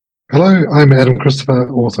Hello, I'm Adam Christopher,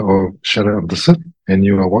 author of Shadow of the Sith, and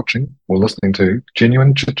you are watching or listening to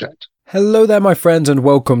Genuine Chit Chat. Hello there, my friends, and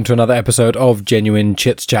welcome to another episode of Genuine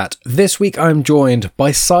Chits Chat. This week I'm joined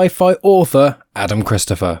by sci-fi author Adam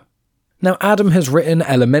Christopher. Now, Adam has written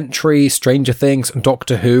Elementary, Stranger Things, and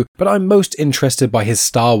Doctor Who, but I'm most interested by his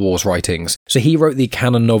Star Wars writings. So he wrote the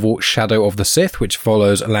canon novel Shadow of the Sith, which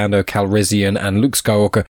follows Lando Calrissian and Luke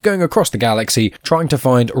Skywalker going across the galaxy, trying to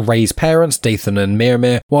find Rey's parents, Dathan and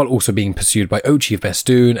Myrmir, while also being pursued by Ochi of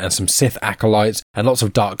Bestoon and some Sith acolytes, and lots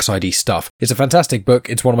of dark sidey stuff. It's a fantastic book,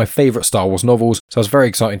 it's one of my favourite Star Wars novels, so I was very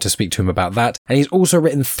excited to speak to him about that. And he's also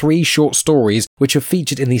written 3 short stories, which are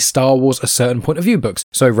featured in the Star Wars A Certain Point of View books.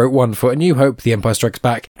 So he wrote one for A New Hope, The Empire Strikes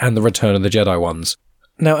Back, and The Return of the Jedi ones.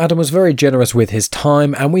 Now, Adam was very generous with his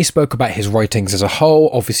time, and we spoke about his writings as a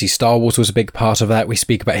whole. Obviously, Star Wars was a big part of that. We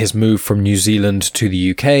speak about his move from New Zealand to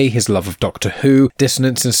the UK, his love of Doctor Who,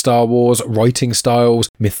 dissonance in Star Wars, writing styles,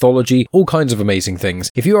 mythology, all kinds of amazing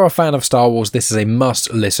things. If you are a fan of Star Wars, this is a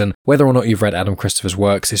must listen. Whether or not you've read Adam Christopher's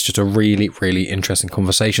works, it's just a really, really interesting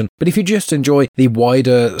conversation. But if you just enjoy the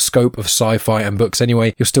wider scope of sci-fi and books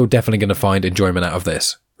anyway, you're still definitely going to find enjoyment out of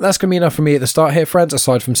this. That's going to be enough for me at the start here, friends,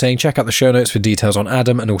 aside from saying check out the show notes for details on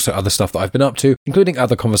Adam and also other stuff that I've been up to, including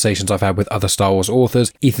other conversations I've had with other Star Wars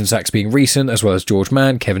authors, Ethan Sachs being recent, as well as George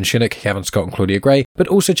Mann, Kevin Shinnick, Kevin Scott and Claudia Gray, but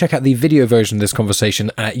also check out the video version of this conversation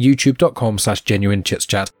at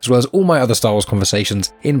youtube.com/genuinechitchat, as well as all my other Star Wars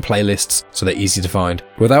conversations in playlists, so they're easy to find.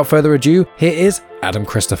 Without further ado, here is Adam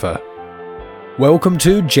Christopher. Welcome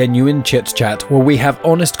to Genuine Chits Chat, where we have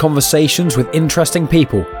honest conversations with interesting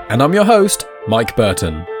people, and I'm your host, Mike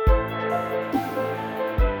Burton.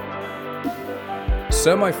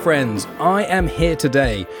 So my friends, I am here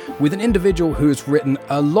today with an individual who has written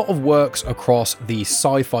a lot of works across the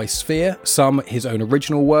sci-fi sphere, some his own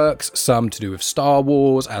original works, some to do with Star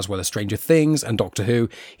Wars, as well as Stranger Things and Doctor Who.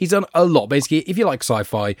 He's done a lot. Basically, if you like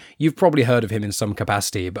sci-fi, you've probably heard of him in some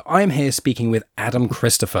capacity, but I am here speaking with Adam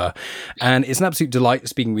Christopher, and it's an absolute delight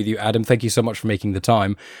speaking with you, Adam. Thank you so much for making the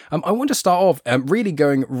time. I want to start off really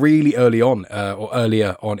going really early on, or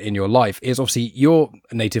earlier on in your life, is obviously you're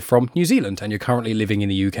a native from New Zealand, and you're currently living in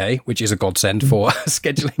the UK, which is a godsend for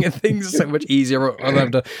scheduling and things. So much easier. I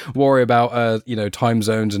don't have to worry about time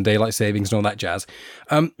zones and daylight savings and all that jazz.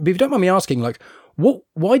 But if you don't mind me asking,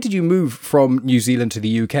 why did you move from New Zealand to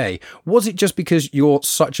the UK? Was it just because you're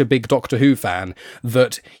such a big Doctor Who fan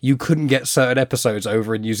that you couldn't get certain episodes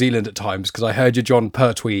over in New Zealand at times? Because I heard your John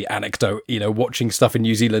Pertwee anecdote, watching stuff in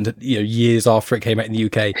New Zealand, years after it came out in the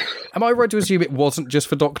UK. Am I right to assume it wasn't just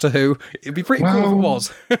for Doctor Who? It'd be pretty cool if it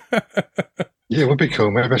was. Yeah, it would be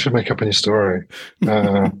cool. Maybe I should make up a new story.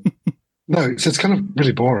 No, it's kind of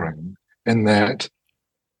really boring in that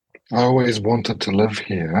I always wanted to live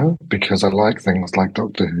here because I like things like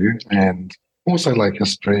Doctor Who and also like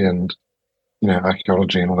history and,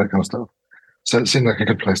 archaeology and all that kind of stuff. So it seemed like a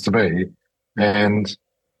good place to be. And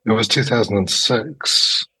it was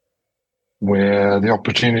 2006 where the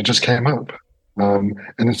opportunity just came up. And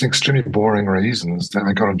it's extremely boring reasons that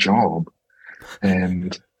I got a job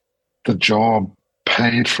and the job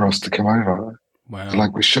paid for us to come over. Wow. So,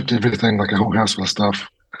 we shipped everything, like a whole house full of stuff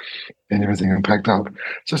and everything and packed up.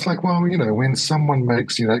 So it's when someone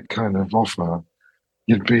makes you that kind of offer,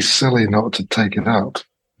 you'd be silly not to take it up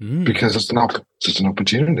because it's just an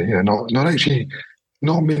opportunity.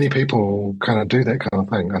 Not many people kind of do that kind of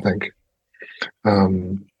thing, I think.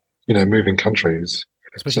 Moving countries.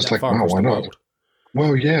 Especially it's just wow, why not?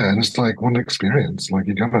 Well, yeah, and it's one experience.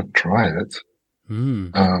 You got to try it.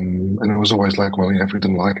 And it was always if we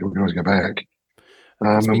didn't like it, we could always go back.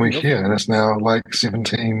 And we're here, and it's now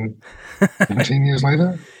 17 years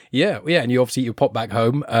later. Yeah, and you pop back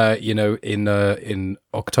home, in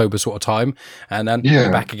October sort of time, and then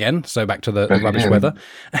you're back again, so back to the rubbish weather.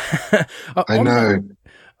 I know.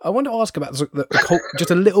 I want to ask about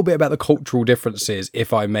just a little bit about the cultural differences,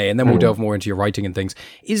 if I may, and then we'll delve more into your writing and things.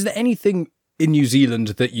 Is there anything in New Zealand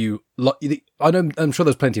that you like? I'm sure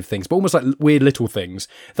there's plenty of things, but almost like weird little things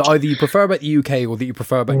that either you prefer about the UK or that you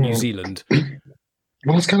prefer about New Zealand.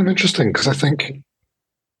 Well, it's kind of interesting because I think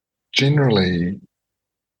generally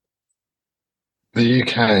the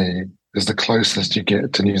UK is the closest you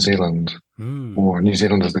get to New Zealand, or New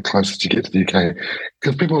Zealand is the closest you get to the UK,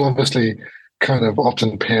 because people obviously kind of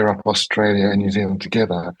often pair up Australia and New Zealand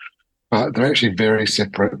together, but they're actually very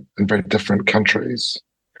separate and very different countries.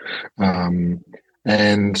 And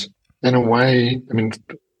in a way,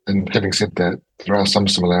 and having said that, there are some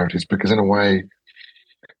similarities because in a way,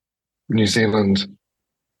 New Zealand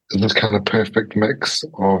is this kind of perfect mix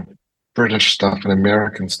of British stuff and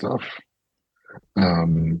American stuff.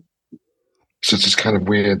 So it's this kind of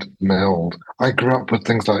weird meld. I grew up with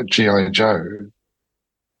things like G.I. Joe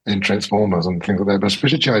and Transformers and things like that, but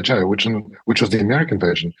especially G.I. Joe, which was the American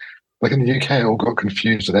version. Like in the UK, it all got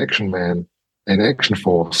confused with Action Man and Action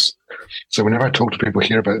Force. So whenever I talk to people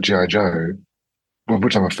here about G.I. Joe, of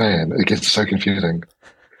which I'm a fan, it gets so confusing.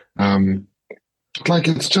 Like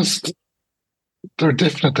it's just there are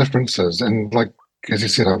definite differences, and like as you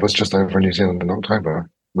said, I was just over in New Zealand in October,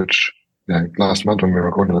 which last month when we were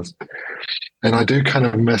recording this, and I do kind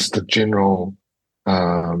of miss the general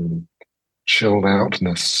chilled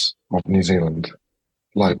outness of New Zealand.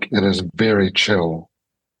 Like it is very chill.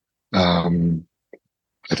 I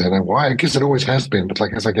don't know why. I guess it always has been, but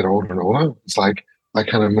like as I get older and older, it's like I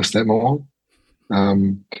kind of miss that more.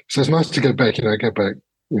 So it's nice to get back. Get back.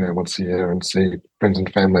 Once a year and see friends and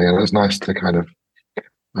family, and it's nice to kind of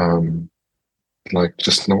like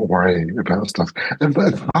just not worry about stuff. And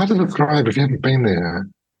it's hard to describe if you haven't been there,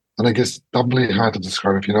 and I guess doubly hard to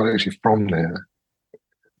describe if you're not actually from there.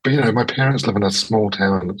 But my parents live in a small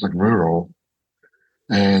town that's like rural,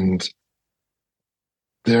 and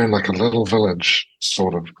they're in like a little village,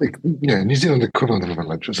 sort of. New Zealand equivalent of a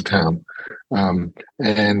village. It's a town, and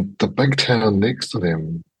the big town next to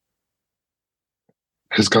them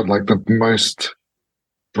has got like the most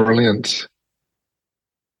brilliant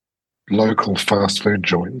local fast food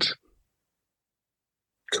joint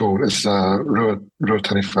called Rua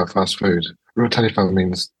Taniwha fast food. Rua Taniwha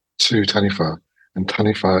means two Taniwha, and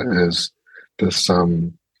Taniwha is this.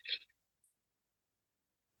 When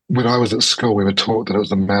I was at school, we were taught that it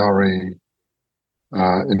was a Maori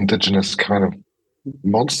indigenous kind of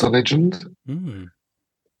monster legend,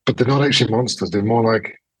 but they're not actually monsters. They're more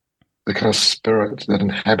like the kind of spirit that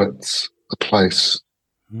inhabits a place.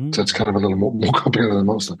 So it's kind of a little more complicated than a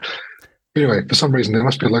monster. But anyway, for some reason, there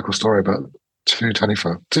must be a local story about two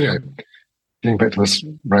Taniwha. So anyway, getting back to this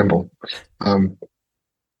ramble. And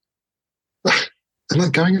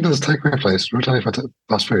like going into this takeaway place, Rua Taniwha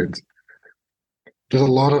fast foods, there's a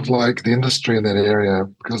lot of like the industry in that area,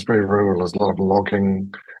 because it's very rural, there's a lot of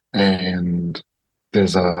logging, and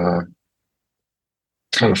there's a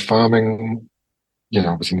kind of farming.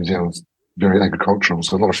 Obviously New Zealand's very agricultural,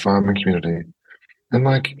 so a lot of farming community. And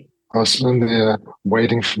like I was sitting there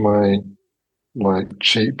waiting for my like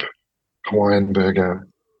cheap Hawaiian burger,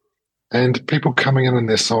 and people coming in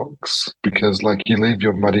their socks because like you leave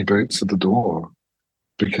your muddy boots at the door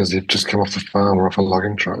because you've just come off the farm or off a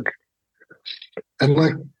logging truck. And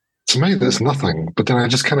like to me, there's nothing. But then I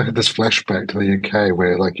just kind of had this flashback to the UK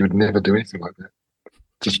where like you would never do anything like that,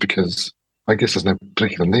 just because I guess there's no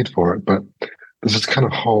particular need for it. But there's this kind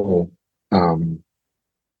of whole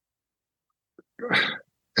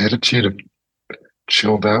attitude of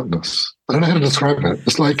chilled outness. I don't know how to describe it.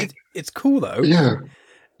 It's like it's cool though.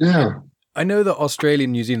 Yeah. I know that Australia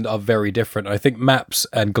and New Zealand are very different. I think maps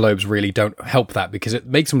and globes really don't help that because it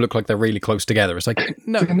makes them look like they're really close together. It's like,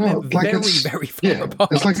 no, they're like very far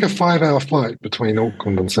apart. It's like a 5-hour flight between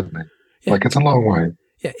Auckland and Sydney. Yeah. Like it's a long way.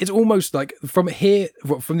 Yeah, it's almost like from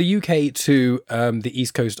the UK to the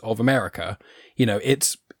east coast of America,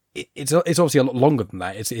 it's obviously a lot longer than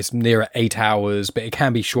that. It's near 8 hours, but it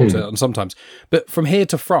can be shorter and sometimes. But from here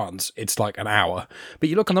to France, it's like an hour. But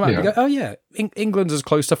you look on the map, and you go, oh yeah, England's as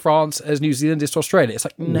close to France as New Zealand is to Australia. It's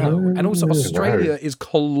like, no. And also Australia is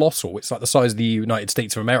colossal. It's like the size of the United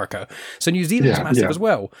States of America. So New Zealand's massive as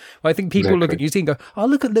well. I think people look at New Zealand and go, oh,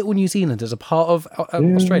 look at little New Zealand as a part of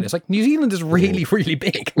Australia. It's like, New Zealand is really, really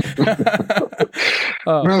big.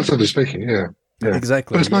 Relatively speaking, yeah. Yeah,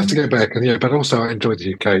 exactly. But it's nice to go back, and but also I enjoy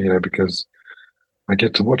the UK, because I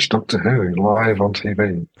get to watch Doctor Who live on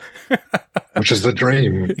TV, which is the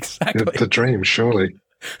dream. Exactly, the dream, surely.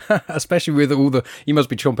 Especially with all the, you must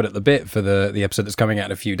be chomping at the bit for the episode that's coming out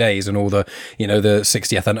in a few days, and all the the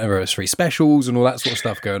 60th anniversary specials and all that sort of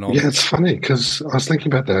stuff going on. Yeah, it's funny because I was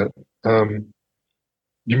thinking about that.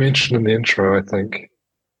 You mentioned in the intro, I think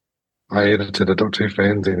I edited a Doctor Who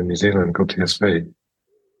fanzine in New Zealand called TSV.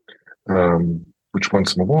 Which won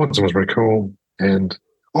some awards and was very cool. And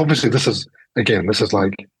obviously this is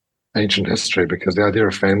like ancient history, because the idea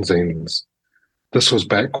of fanzines, this was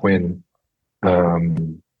back when,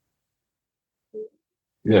 in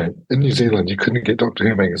New Zealand, you couldn't get Doctor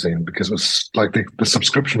Who magazine because it was like the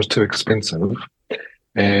subscription was too expensive.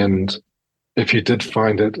 And if you did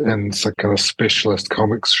find it in some kind of specialist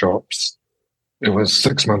comics shops, it was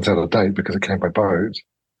 6 months out of date because it came by boat.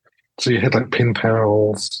 So you had like pen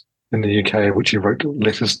pals in the UK, which you wrote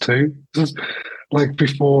letters to. This is like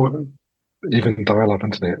before even dial-up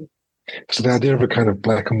internet. So the idea of a kind of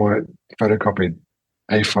black and white photocopied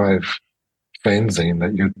A5 fanzine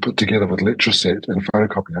that you'd put together with letraset and a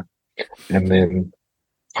photocopier, and then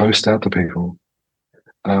post out to people.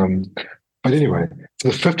 But anyway, for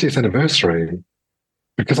the 50th anniversary,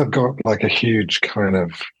 because I've got like a huge kind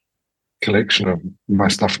of collection of my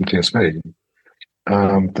stuff from TSV,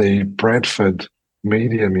 the Bradford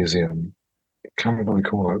Media Museum, I can't remember what they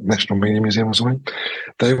call it, National Media Museum or something,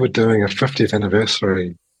 they were doing a 50th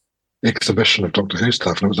anniversary exhibition of Doctor Who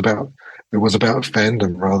stuff, and it was about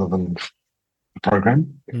fandom rather than the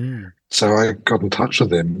program. So I got in touch with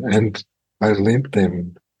them and I lent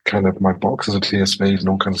them kind of my boxes of TSVs and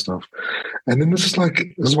all kinds of stuff. And then this is why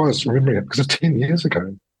I was remembering it, because it's 10 years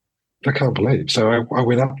ago. I can't believe. So I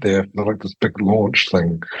went up there for like this big launch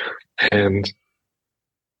thing, and it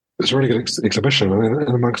was a really good exhibition. And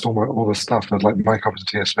amongst all the stuff, there's like my copies of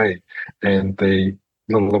TSV and the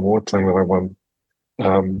little award thing that I won,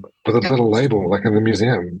 with a little label, like in the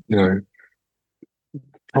museum,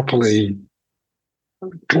 properly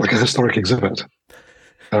like a historic exhibit.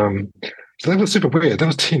 So that was super weird. That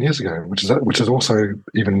was 10 years ago, which is also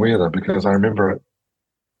even weirder because I remember it.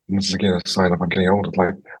 And this is again a sign of I'm getting older.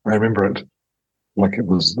 Like I remember it like it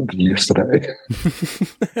was yesterday.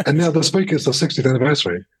 And now this week is the 60th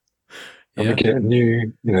anniversary, and we get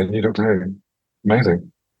new Doctor Who.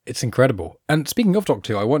 Amazing. It's incredible. And speaking of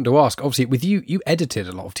Doctor Who, I wanted to ask, obviously, with you edited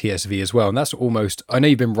a lot of TSV as well, and that's almost, I know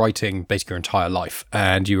you've been writing basically your entire life,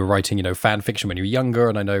 and you were writing, fan fiction when you were younger,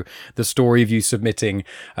 and I know the story of you submitting,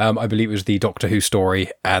 I believe it was the Doctor Who story,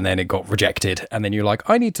 and then it got rejected, and then you're like,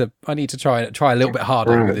 I need to try a little bit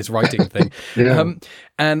harder with this writing thing. Yeah.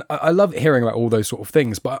 And I love hearing about all those sort of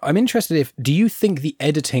things, but I'm interested do you think the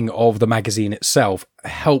editing of the magazine itself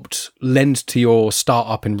helped lend to your start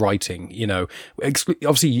up in writing?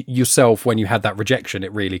 Obviously yourself, when you had that rejection,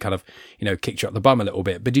 it really kind of, kicked you up the bum a little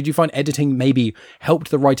bit. But did you find editing maybe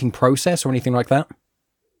helped the writing process or anything like that?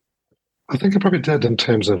 I think it probably did in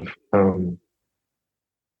terms of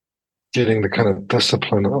getting the kind of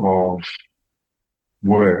discipline of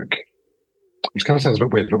work, which kind of sounds a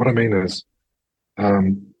bit weird, but what I mean is,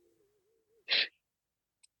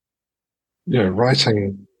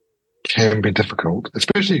 writing can be difficult,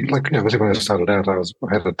 especially obviously when I started out, I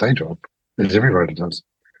had a day job, as every writer does.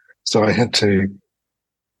 So I had to,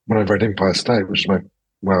 when I wrote Empire State, which is that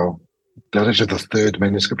was actually the third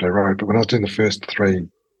manuscript I wrote, but when I was doing the first three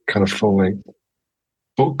kind of full-length,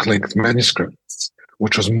 book-length manuscripts,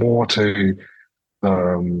 which was more to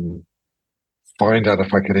find out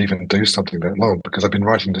if I could even do something that long, because I've been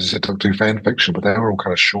writing, as I said, Doctor Who fan fiction, but they were all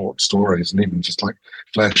kind of short stories and even just like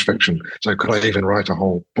flash fiction. So could I even write a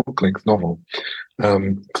whole book-length novel? But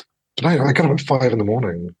I got up at 5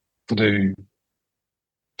 a.m. to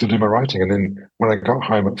do my writing, and then when I got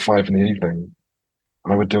home at 5 p.m,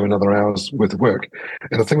 I would do another hour's worth of work.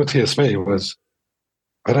 And the thing with TSV was,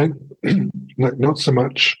 I don't not so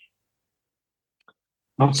much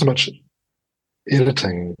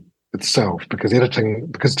editing itself, because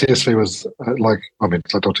TSV was it's like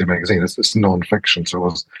Doctor Who magazine, it's non-fiction, so it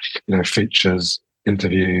was features,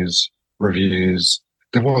 interviews, reviews.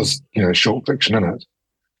 There was short fiction in it,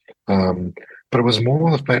 but it was more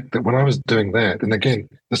the fact that when I was doing that, and again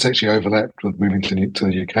this actually overlapped with moving to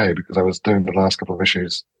the UK, because I was doing the last couple of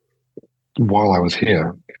issues while I was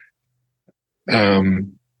here,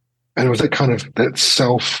 and it was that kind of that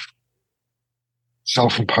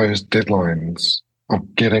self-imposed deadlines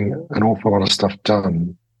of getting an awful lot of stuff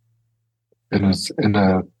done in a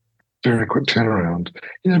very quick turnaround.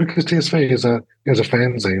 Because TSV is a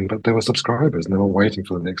fanzine, but there were subscribers and they were waiting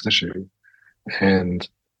for the next issue. And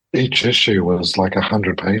each issue was like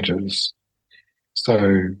 100 pages.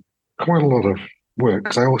 So quite a lot of work,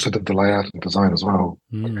 because I also did the layout and design as well.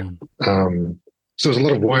 So there was a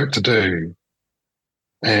lot of work to do,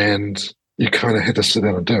 and you kind of had to sit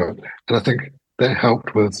down and do it. And I think that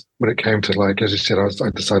helped with when it came to, like, as you said, I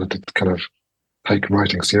decided to kind of take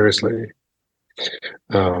writing seriously.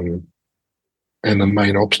 And the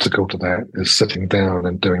main obstacle to that is sitting down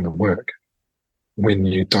and doing the work when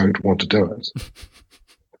you don't want to do it.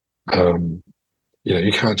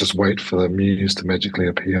 You can't just wait for the muse to magically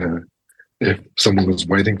appear if someone was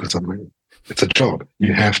waiting for something. It's a job.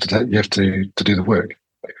 You have to do the work.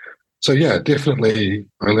 So yeah, definitely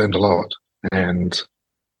I learned a lot. And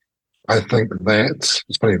I think that,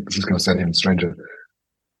 it's funny, this is going to sound even stranger,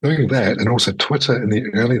 doing that, and also Twitter in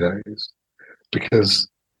the early days, because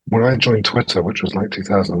when I joined Twitter, which was like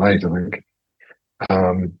 2008, I think,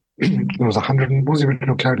 there was 100, what was the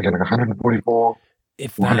original count again, like 144,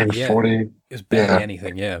 if that, 140? Yeah. It was barely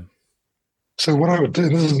anything, yeah. So what I would do,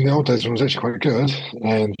 this is in the old days when it was actually quite good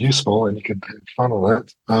and useful, and you could have fun on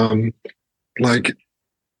that, like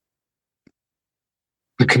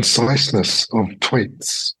the conciseness of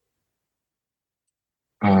tweets,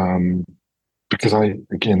 because I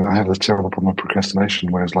have this terrible problem of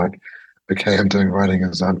procrastination, where it's like, okay, I'm doing writing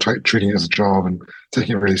as I'm treating it as a job and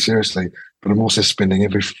taking it really seriously, but I'm also spending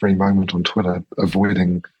every free moment on Twitter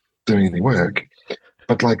avoiding doing any work.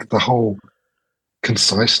 But like the whole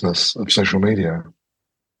conciseness of social media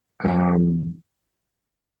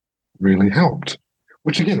really helped.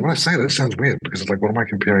 Which again, when I say that, it sounds weird because it's like, what am I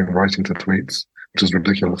comparing writing to tweets? Which is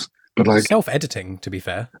ridiculous. But like self-editing, to be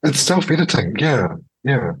fair. It's self-editing, yeah.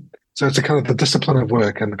 So it's a kind of the discipline of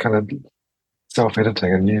work and the kind of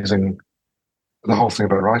self-editing and using the whole thing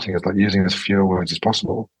about writing is like using as few words as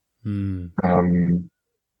possible.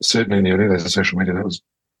 Certainly in the early days of social media, that was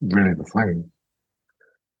really the thing.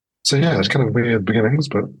 So yeah, it's kind of weird beginnings,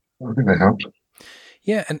 but I think they helped.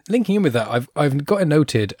 Yeah, and linking in with that, I've got it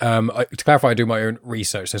noted. To clarify, I do my own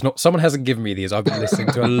research. There's not someone hasn't given me these. I've been listening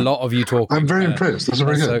to a lot of you talk. I'm very impressed. That's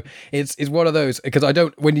very good. So it's one of those because I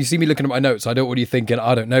don't. When you see me looking at my notes, I don't want you thinking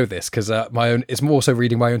I don't know this because my own. It's more so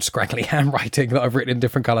reading my own scraggly handwriting that I've written in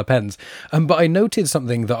different color pens. But I noted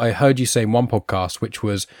something that I heard you say in one podcast, which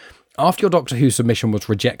was, after your Doctor Who submission was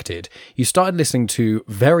rejected, you started listening to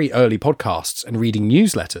very early podcasts and reading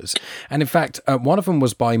newsletters. And in fact, one of them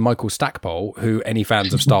was by Michael Stackpole, who any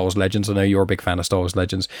fans of Star Wars Legends, I know you're a big fan of Star Wars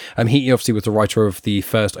Legends, he obviously was the writer of the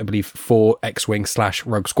first, I believe, 4 X-Wing /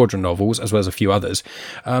 Rogue Squadron novels, as well as a few others.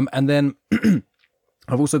 And then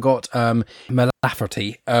I've also got Mel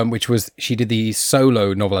Lafferty, she did the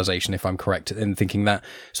solo novelization, if I'm correct in thinking that.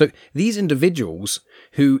 So these individuals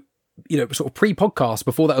who, sort of pre-podcast,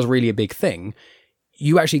 before that was really a big thing,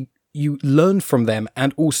 you learned from them,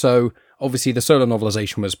 and also obviously the solo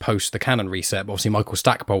novelization was post the canon reset, but obviously Michael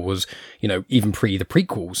Stackpole was, even pre the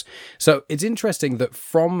prequels. So it's interesting that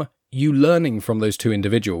from you learning from those two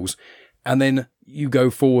individuals, and then you go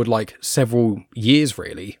forward like several years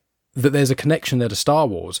really, that there's a connection there to Star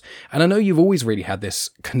Wars. And I know you've always really had this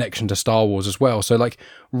connection to Star Wars as well. So like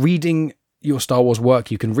reading your Star Wars work,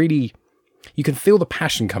 you can feel the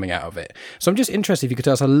passion coming out of it. So I'm just interested if you could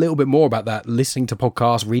tell us a little bit more about that, listening to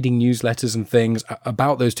podcasts, reading newsletters and things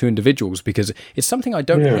about those two individuals, because it's something I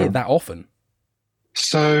don't hear that often.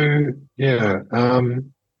 So,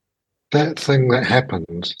 that thing that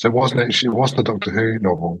happened, so it wasn't a Doctor Who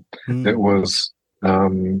novel. It was, there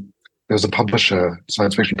was a publisher,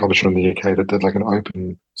 science fiction publisher in the UK that did like an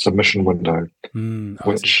open submission window,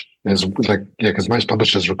 which is like, because most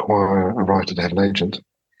publishers require a writer to have an agent.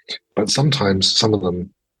 But sometimes some of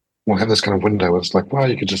them will have this kind of window where it's like, well,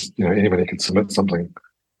 you could just, anybody could submit something,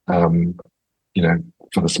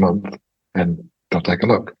 for this month and they'll take a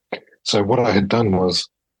look. So what I had done was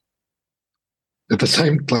at the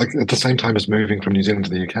same time as moving from New Zealand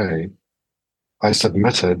to the UK, I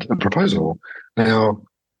submitted a proposal. Now,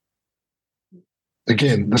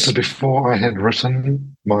 again, this is before I had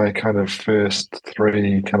written my kind of first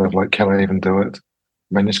 3 kind of like, can I even do it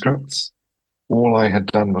manuscripts. All I had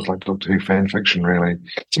done was like Doctor Who fan fiction, really.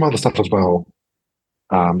 Some other stuff as well,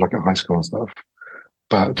 like at high school and stuff.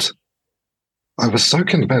 But I was so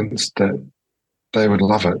convinced that they would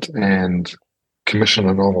love it and commission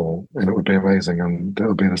a novel and it would be amazing and that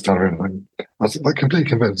would be the start of everything. I was like completely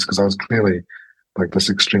convinced because I was clearly like this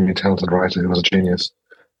extremely talented writer who was a genius.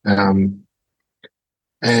 And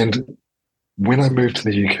when I moved to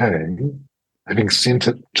the UK, having sent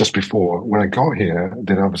it just before, when I got here,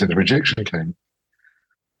 then obviously the rejection came.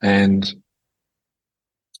 And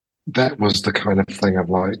that was the kind of thing of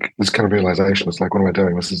like, this kind of realization. It's like, what am I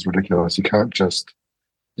doing? This is ridiculous. You can't just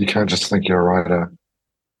think you're a writer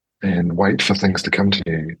and wait for things to come to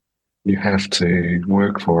you. You have to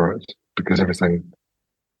work for it because everything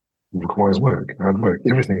requires work, hard work.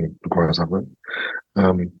 Everything requires hard work.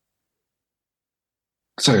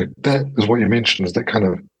 So that is what you mentioned, is that kind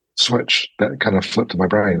of switch that kind of flipped in my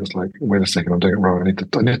brain. It's like, wait a second, I'm doing it wrong. I need to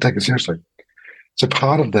take it seriously. So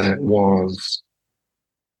part of that was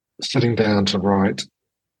sitting down to write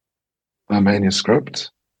a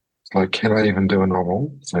manuscript. It's like, can I even do a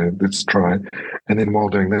novel? So let's try. And then while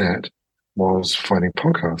doing that was finding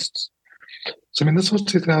podcasts. So, I mean, this was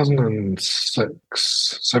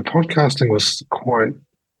 2006. So podcasting was quite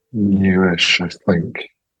newish, I think.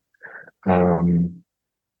 And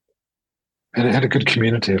it had a good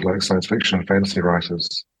community of like science fiction and fantasy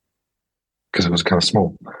writers because it was kind of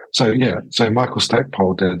small. So Michael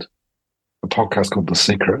Stackpole did a podcast called The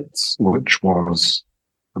Secrets, which was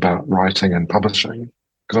about writing and publishing,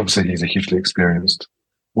 because obviously he's a hugely experienced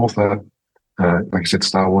author, like I said,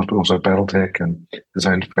 Star Wars, but also Battletech and his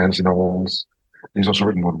own fantasy novels. He's also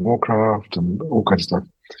written World of Warcraft and all kinds of stuff.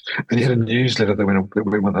 And he had a newsletter that went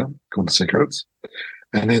with it called The Secrets.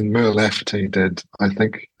 And then Mel Lafferty did, I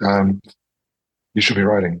think, You Should Be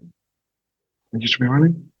Writing. You Should Be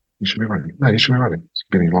Writing? You should be writing. No, you should be writing. It's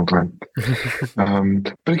been a long time.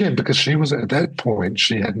 But again, because she was at that point,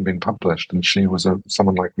 she hadn't been published, and she was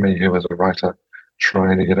someone like me who was a writer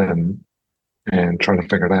trying to get in and trying to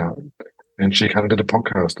figure it out. And she kind of did a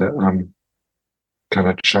podcast that kind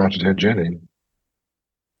of charted her journey.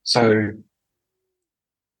 So,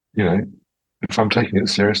 you know, if I'm taking it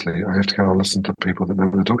seriously, I have to kind of listen to people that know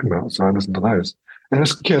what they're talking about. So I listen to those. And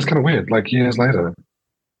it's kind of weird. Like years later,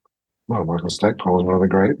 well, Michael Stackpole is one of the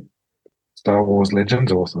great Star Wars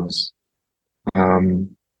Legends authors. I've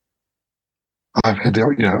had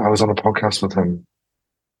I was on a podcast with him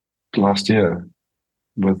last year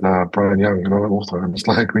with Brian Young, another author, and it's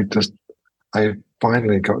like I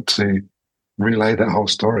finally got to relay that whole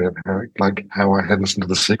story of how I had listened to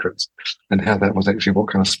The Secrets and how that was actually what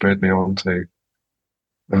kind of spurred me on to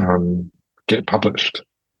get published,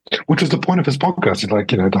 which was the point of his podcast. It's like,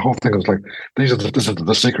 the whole thing was like, this is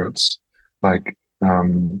the secrets, like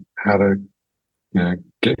how to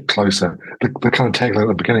get closer. The kind of tagline at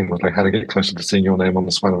the beginning was like how to get closer to seeing your name on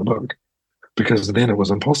the spine of the book, because then it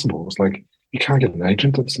was impossible. It's like you can't get an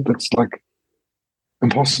agent. That's like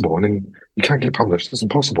impossible. And then you can't get published. It's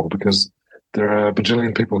impossible because there are a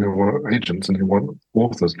bajillion people who want agents and who want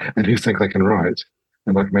authors and who think they can write.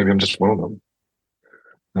 And like maybe I'm just one of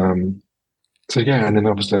them. So yeah, and then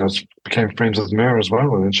obviously I became friends with Mira as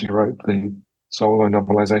well, and then she wrote the solo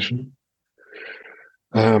novelization.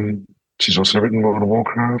 She's also written World of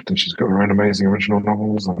Warcraft, and she's got her own amazing original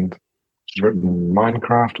novels, and she's written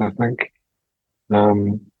Minecraft, I think.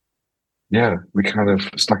 Yeah, we kind of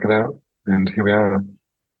stuck it out, and here we are.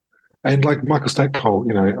 And like Michael Stackpole,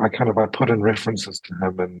 I put in references to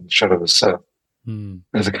him in Shadow of the Sith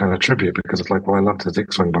as a kind of tribute, because it's like, well, I loved his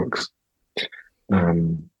X-Wing books.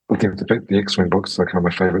 I think the X-Wing books are kind of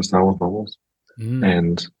my favorite Star Wars novels,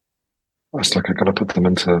 and I was like, I got to put him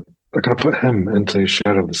into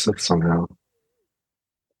Shadow of the Sith somehow,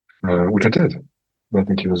 which I did. I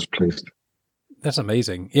think he was pleased. That's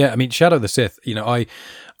amazing. Yeah, I mean, Shadow of the Sith,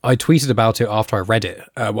 I tweeted about it after I read it.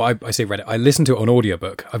 I say read it. I listened to it on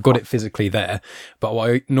audiobook. I've got it physically there. But what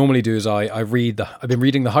I normally do is I've been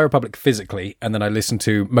reading The High Republic physically, and then I listen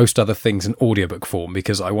to most other things in audiobook form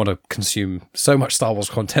because I want to consume so much Star Wars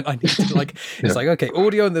content. I need to it's like, okay,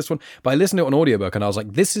 audio and this one. But I listened to it on audiobook and I was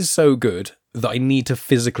like, this is so good that I need to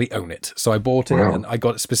physically own it. So I bought it and I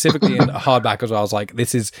got it specifically in a hardback as well. I was like,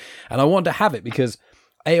 and I wanted to have it because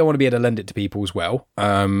I want to be able to lend it to people as well,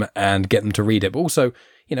 and get them to read it, but also,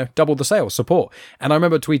 double the sales support. And I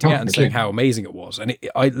remember tweeting out and saying how amazing it was. And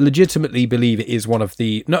I legitimately believe it is one of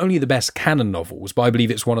not only the best canon novels, but I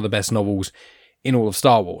believe it's one of the best novels in all of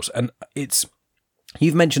Star Wars. And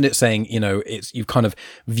you've mentioned it saying, you've kind of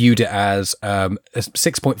viewed it as a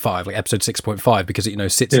 6.5, like episode 6.5, because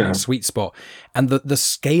it, sits in a sweet spot. And the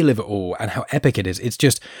scale of it all and how epic it is, it's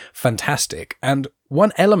just fantastic. And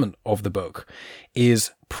one element of the book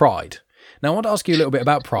is Pryde. Now, I want to ask you a little bit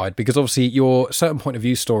about Pryde, because obviously your certain point of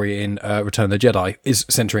view story in Return of the Jedi is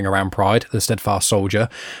centering around Pryde, the steadfast soldier.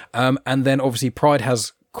 And then obviously Pryde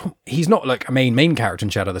he's not like a main character in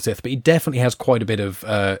Shadow of the Sith, but he definitely has quite a bit of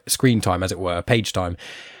screen time, as it were, page time.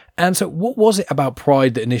 And so what was it about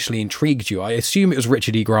Pryde that initially intrigued you? I assume it was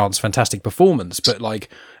Richard E. Grant's fantastic performance, but I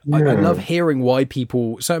love hearing why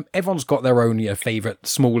so everyone's got their own favourite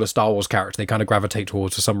smaller Star Wars character they kind of gravitate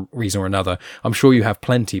towards for some reason or another. I'm sure you have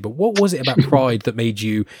plenty, but what was it about Pryde that made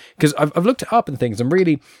you, because I've looked it up and things, and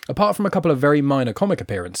really, apart from a couple of very minor comic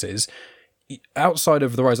appearances, outside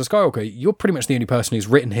of The Rise of Skywalker, you're pretty much the only person who's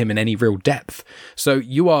written him in any real depth. So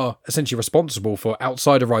you are essentially responsible for,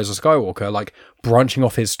 outside of Rise of Skywalker, like branching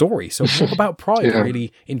off his story. So what about Pryde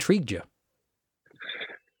really intrigued you?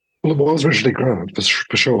 Well, it was Richard E. Grant,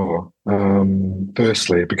 for sure.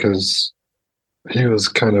 Firstly, because he was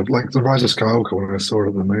kind of like The Rise of Skywalker, when I saw it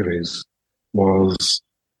at the movies, was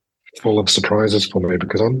full of surprises for me,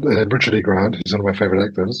 because it had Richard E. Grant, who's one of my favourite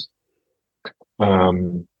actors.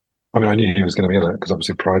 I mean, I knew he was going to be in it because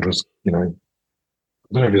obviously Pryde was, I don't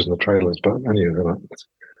know if he was in the trailers, but I knew he was in it.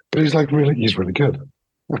 But he's really good.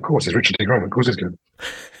 Of course, he's Richard E. Grant. Of course he's good.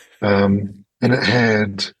 And it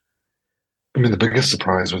had, the biggest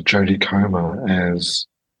surprise was Jodie Comer as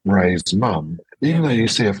Rey's mum. Even though you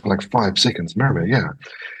see her for like 5 seconds, Mirror,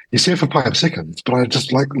 you see her for 5 seconds, but I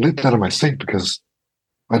just leapt out of my seat because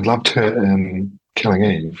I'd loved her in Killing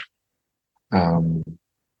Eve.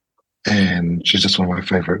 And she's just one of my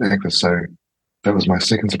favorite actors, so that was my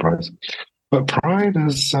second surprise. But Pryde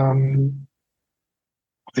is, I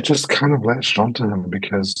just kind of latched onto him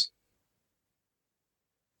because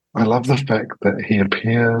I love the fact that he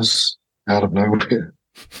appears out of nowhere.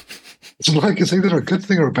 It's either a good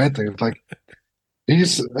thing or a bad thing. It's like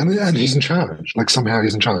and he's in charge. Like somehow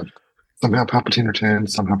he's in charge. Somehow Palpatine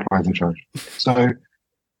returns. Somehow Pryde's in charge. So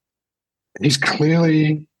he's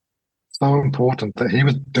clearly so important that he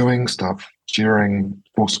was doing stuff during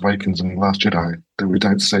Force Awakens and Last Jedi that we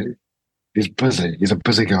don't see. He's busy. He's a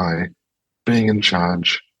busy guy, being in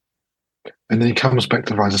charge. And then he comes back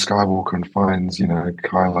to Rise of Skywalker and finds,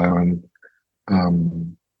 Kylo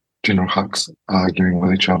and General Hux arguing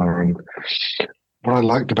with each other. And what I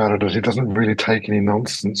liked about it is he doesn't really take any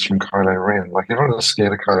nonsense from Kylo Ren. Like, everyone is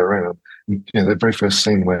scared of Kylo Ren. And, the very first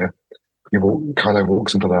scene where Kylo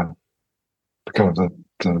walks into the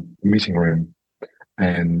meeting room,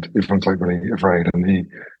 and everyone's like really afraid, and he,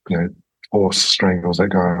 force strangles that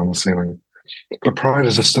guy on the ceiling. But Pryde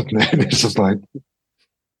is just sitting there, and he's just like,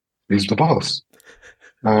 he's the boss.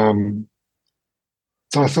 So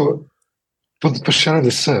I thought, for Shadow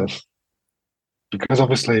the Sith, because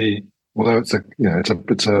obviously, although it's a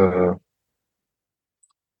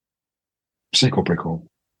sequel prequel,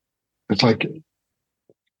 it's like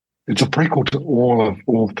it's a prequel to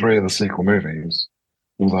all three of the sequel movies,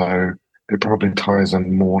 although it probably ties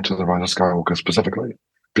in more to the Rise of Skywalker specifically,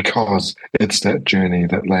 because it's that journey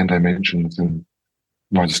that Lando mentions in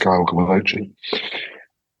Rise of Skywalker with Ochi.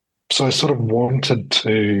 So I sort of wanted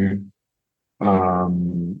to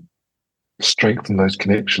strengthen those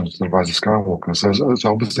connections to the Rise of Skywalker. So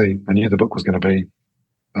obviously I knew the book was going to be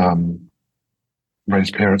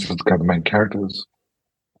Rey's parents as the main characters,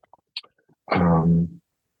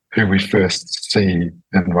 who we first see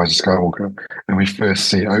in Rise of Skywalker, and we first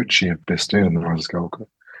see Ochi of Bestoon in the Rise of Skywalker,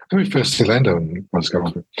 and we first see Lando in Rise of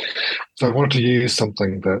Skywalker. So I wanted to use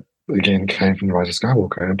something that, again, came from the Rise of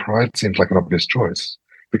Skywalker, and Pryde seems like an obvious choice.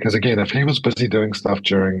 Because, again, if he was busy doing stuff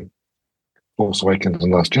during Force Awakens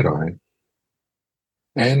and Last Jedi,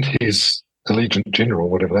 and he's Allegiant General,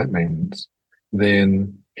 whatever that means,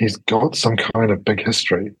 then he's got some kind of big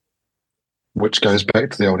history, which goes back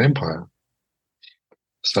to the old Empire.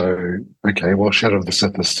 So, okay, well, Shadow of the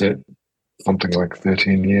Sith is set something like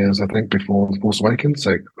 13 years, I think, before Force Awakens.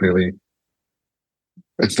 So clearly,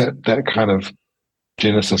 it's that kind of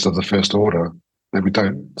genesis of the First Order that we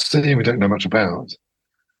don't see, we don't know much about.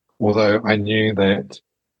 Although I knew that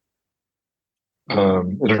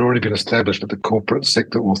it had already been established that the corporate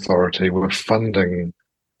sector authority were funding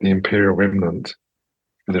the Imperial Remnant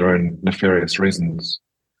for their own nefarious reasons,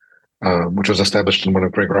 which was established in one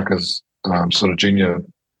of Greg Rucka's sort of junior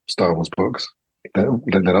Star Wars books that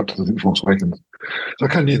led up to the Force Awakens. So I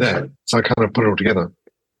kind of knew that. So I kind of put it all together.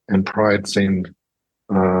 And Pryde seemed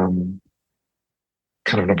kind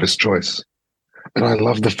of an obvious choice. And I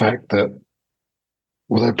love the fact that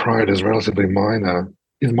although Pryde is relatively minor,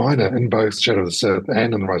 he's minor in both Shadow of the Sith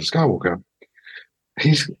and in the Rise of Skywalker.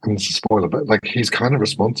 He's, and it's a spoiler, but like he's kind of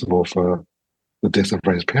responsible for the death of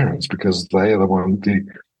Rey's parents because they are the one.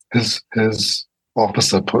 His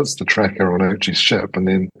officer puts the tracker on Ochi's ship, and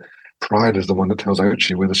then Pryde is the one that tells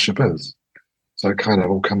Ochi where the ship is. So it kind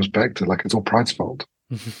of all comes back to like it's all Pryde's fault,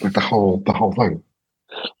 like the whole thing.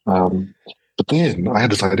 But then I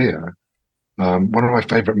had this idea. One of my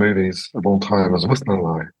favorite movies of all time is With No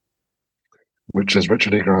Lie, which is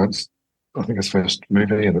Richard E. Grant's, I think, his first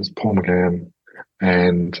movie, and it's Paul McGann,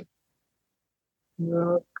 and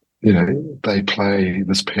they play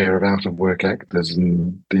this pair of out-of-work actors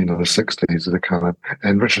in the 60s. That are kind of,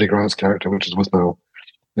 and Richard E. Grant's character, which is Withnail,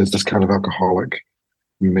 is this kind of alcoholic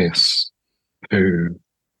mess who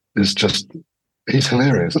is just, he's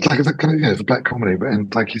hilarious. It's like it's a black comedy,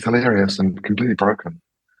 and like he's hilarious and completely broken.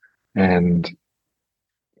 And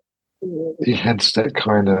he had that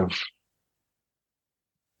kind of,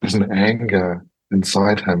 there's an anger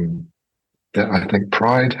inside him that I think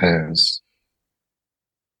Pryde has.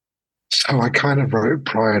 So I kind of wrote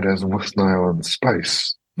Pryde as Withnail in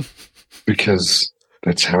space because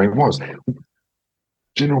that's how he was.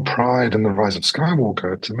 General Pryde in The Rise of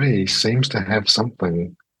Skywalker, to me, seems to have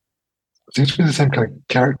something, seems to be the same kind of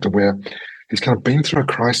character where he's kind of been through a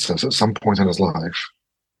crisis at some point in his life,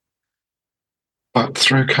 but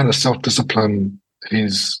through kind of self-discipline,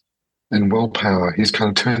 and willpower, he's kind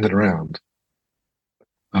of turned it around.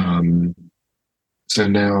 So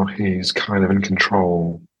now he's kind of in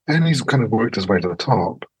control, and he's kind of worked his way to the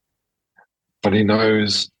top. But he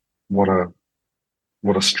knows what a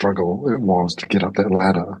struggle it was to get up that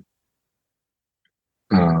ladder.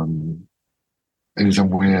 And he's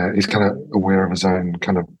kind of aware of his own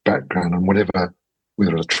kind of background and whether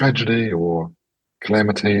it's a tragedy or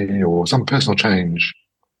calamity or some personal change,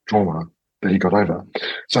 trauma that he got over.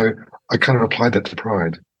 So I kind of applied that to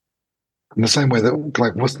Pryde. In the same way that,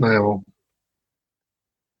 like, Withnail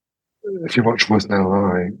if you watch Worst Now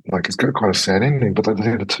I, like it's got quite a sad ending, but like,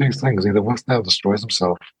 there's either two things: either Worst Now destroys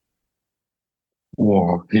himself,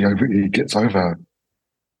 or he gets over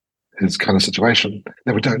his kind of situation.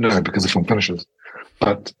 Now we don't know because the film finishes,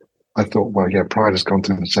 but I thought, well, yeah, Pryde has gone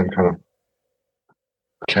through the same kind of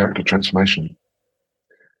character transformation.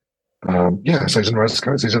 Yeah, so he's in Rise of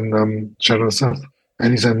Skywalker, he's in Shadow of the Sith,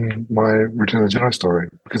 and he's in my Return of the Jedi story.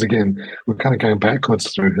 Because again, we're kind of going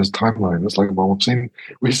backwards through his timeline. It's like, well,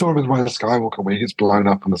 we saw him in Rise of Skywalker where he gets blown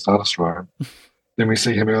up in the Star Destroyer. Then we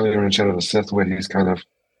see him earlier in Shadow of the Sith where he's kind of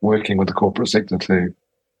working with the corporate sector to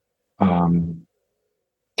kind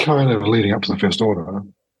of leading up to the First Order.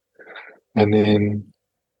 And then,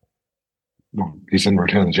 well, he's in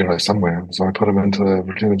Return of the Jedi somewhere. So I put him into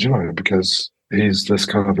Return of the Jedi because he's this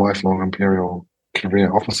kind of lifelong Imperial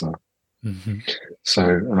career officer. Mm-hmm.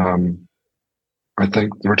 So I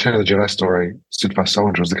think the Return of the Jedi story, Steadfast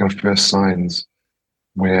Soldier, is the kind of first signs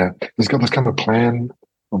where he's got this kind of plan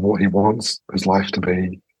of what he wants his life to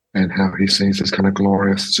be and how he sees his kind of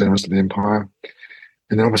glorious service to the Empire.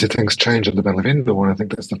 And then obviously things change at the Battle of Endor, and I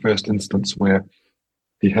think that's the first instance where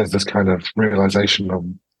he has this kind of realization of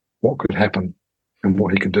what could happen and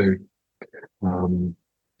what he could do.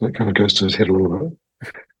 That kind of goes to his head a little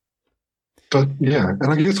bit. But yeah,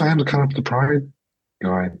 and I guess I am the Pryde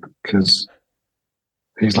guy because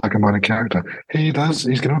he's like a minor character. He's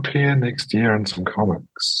going to appear next year in some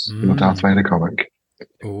comics, in the Darth Vader comic,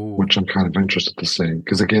 which I'm kind of interested to see.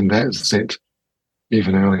 Because again, that's set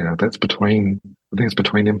even earlier. I think it's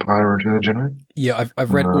between Empire and Return of the Jedi. Yeah,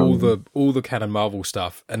 I've read all the canon Marvel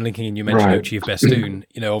stuff, and linking in, you mentioned Ochi of Bestoon,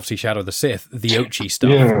 obviously Shadow of the Sith, the Ochi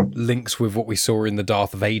stuff links with what we saw in the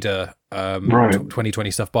Darth Vader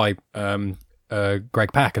 2020 stuff by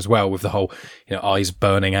Greg Pak as well, with the whole eyes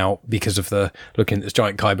burning out because of the looking at this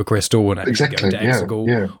giant kyber crystal and actually going to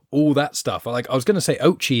Exegol, all that stuff. I was going to say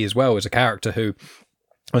Ochi as well as a character who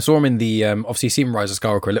I saw him in the, obviously you see him in Rise of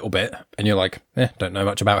Skywalker a little bit, and you're like, don't know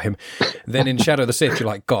much about him. Then in Shadow of the Sith, you're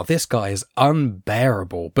like, God, this guy is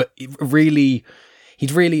unbearable. But he's really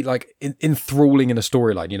like enthralling in a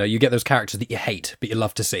storyline. You get those characters that you hate, but you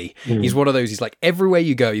love to see. He's one of those, he's like, everywhere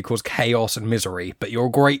you go, you cause chaos and misery, but you're a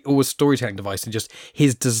great always storytelling device, and just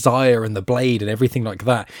his desire and the blade and everything like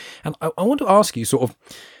that. And I want to ask you sort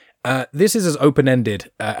of, this is as open-ended,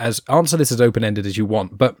 answer this as open-ended as you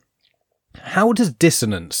want, but how does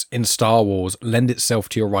dissonance in Star Wars lend itself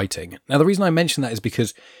to your writing? Now, the reason I mention that is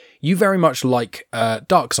because you very much like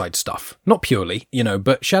dark side stuff. Not purely,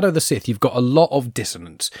 but Shadow of the Sith, you've got a lot of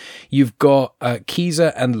dissonance. You've got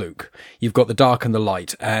Kiza and Luke. You've got the dark and the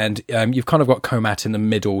light. And you've kind of got Komat in the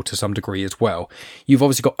middle to some degree as well. You've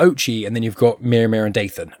obviously got Ochi, and then you've got Miramir and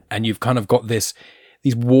Dathan. And you've kind of got these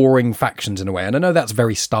warring factions in a way. And I know that's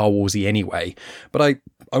very Star Warsy anyway. But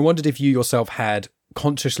I wondered if you yourself had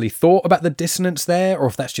consciously thought about the dissonance there, or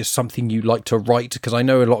if that's just something you like to write, because I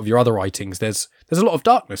know a lot of your other writings there's a lot of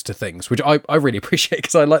darkness to things, which I really appreciate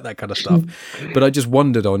because I like that kind of stuff. But I just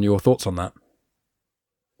wondered on your thoughts on that.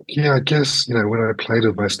 Yeah, I guess when I played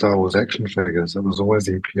with my Star Wars action figures, it was always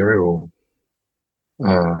the Imperial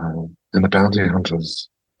and the Bounty Hunters,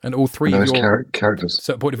 and all three of your characters.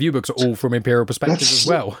 So point of view books are all from Imperial perspectives as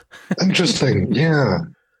well. Interesting, yeah.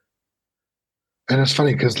 And it's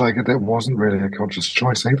funny because that wasn't really a conscious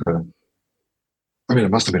choice either. I mean,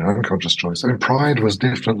 it must have been an unconscious choice. I mean, Pryde was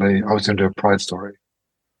definitely, I was going to do a Pryde story.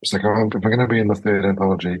 It's like, if I'm going to be in the third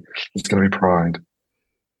anthology, it's going to be Pryde,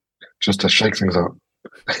 just to shake things up.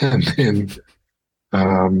 And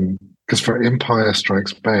then, because for Empire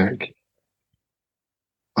Strikes Back,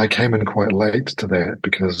 I came in quite late to that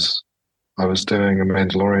because I was doing a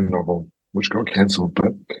Mandalorian novel, which got cancelled,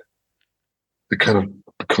 but the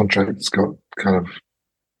contracts got kind of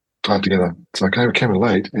tied together. So I came in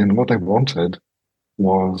late, and what they wanted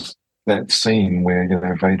was that scene where,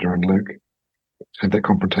 Vader and Luke had that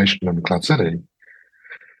confrontation in the Cloud City.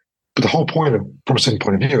 But the whole point from a certain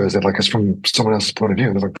point of view is that it's from someone else's point of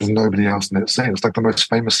view. There's nobody else in that scene. It's like the most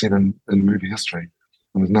famous scene in movie history,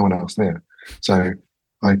 and there's no one else there. So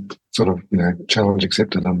I sort of, challenge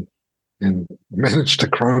accepted and managed to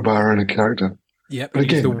crowbar in a character. Yeah, but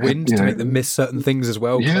again, the wind to make them miss certain things as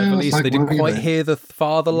well, cleverly, so they didn't quite hear the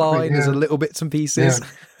father line. There's a little bits and pieces.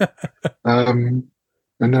 Yeah. And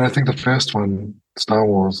then I think the first one, Star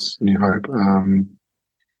Wars New Hope,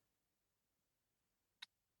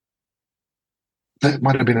 that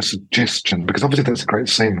might have been a suggestion, because obviously that's a great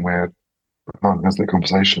scene where Han has that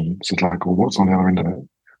conversation. So it's like, well, what's on the other end of it?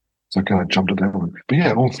 So I kind of jumped at that one. But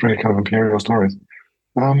yeah, all three are kind of Imperial stories.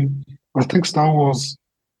 I think Star Wars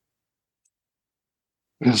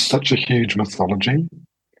is such a huge mythology,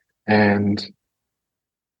 and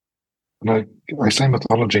And I say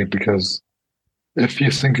mythology because if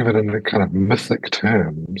you think of it in the kind of mythic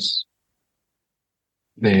terms,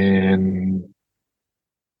 then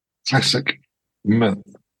classic myth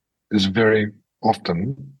is very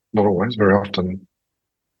often, not always, very often,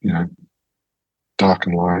 you know, dark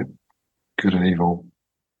and light, good and evil,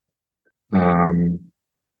 um,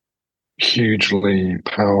 hugely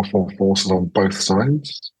powerful forces on both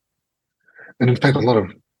sides. And in fact, a lot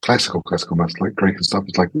of classical myths, like Greek and stuff,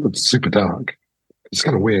 it's super dark. It's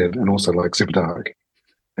kind of weird and also like super dark.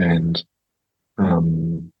 And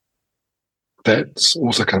um, that's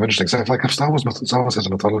also kind of interesting. So, if Star Wars has a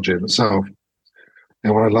mythology in itself,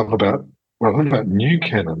 and what I love about new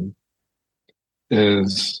canon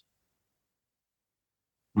is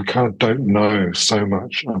we kind of don't know so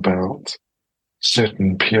much about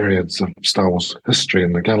certain periods of Star Wars history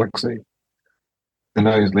in the galaxy. And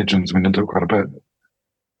those legends went into it quite a bit.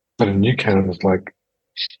 But in new canon, it's like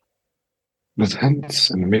there's hints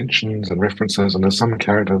and mentions and references, and there's some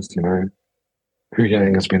characters, Hu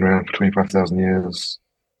Yang has been around for 25,000 years.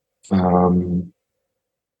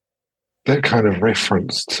 That kind of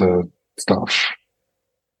reference to stuff.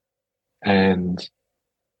 And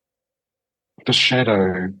the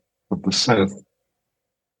shadow of the Sith,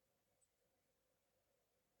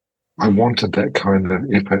 I wanted that kind of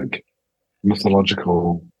epic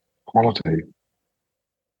mythological quality.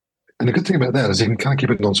 And the good thing about that is you can kind of keep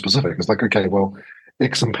it non-specific. It's like, okay, well,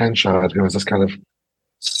 Exum Panchard, who is this kind of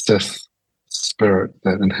Sith spirit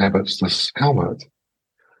that inhabits this helmet,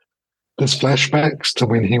 there's flashbacks to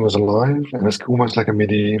when he was alive, and it's almost like a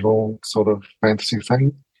medieval sort of fantasy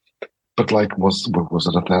thing. But like, was it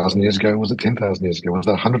 1,000 years ago? Was it 10,000 years ago? Was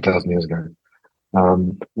that 100,000 years ago?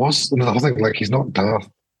 The whole thing, like, he's not Darth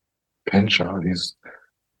Panchard. He's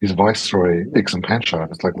Viceroy Exum Panchard.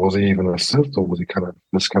 It's like, was he even a Sith, or was he kind of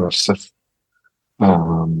this kind of Sith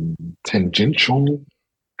tangential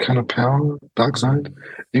kind of power, dark side?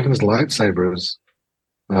 Even his lightsaber is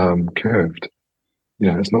curved.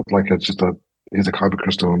 It's not like it's just here's a kyber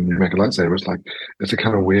crystal and you make a lightsaber. It's like it's a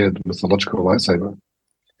kind of weird mythological lightsaber.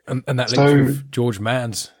 And that links with George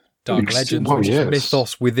Mann's Dark Legends, which is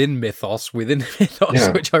mythos within mythos within mythos,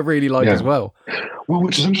 which I really like as well. Well,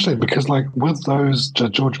 which is interesting because, like, with those,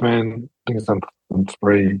 George Mann, I think it's done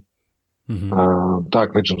 3,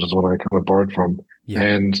 Dark Legends is what I kind of borrowed from. Yeah.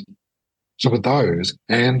 And so with those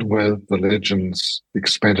and with the Legends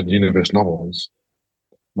expanded universe novels,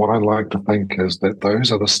 what I like to think is that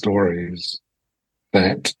those are the stories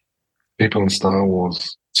that people in Star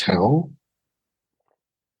Wars tell.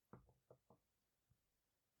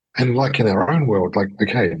 And like in our own world, like,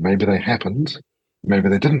 okay, maybe they happened, maybe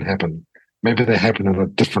they didn't happen, maybe they happened in a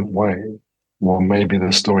different way, or maybe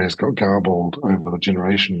the story has got garbled over the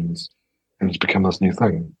generations and it's become this new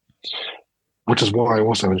thing. Which is why I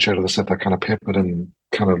also in Shadow of the Sith I kind of peppered in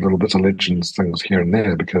kind of little bits of legends things here and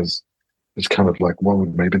there, because it's kind of like, well,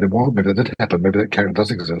 maybe they did happen, maybe that character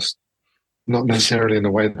does exist. Not necessarily in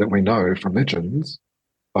the way that we know from legends,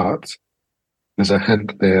 but there's a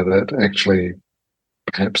hint there that actually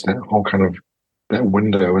perhaps that whole kind of that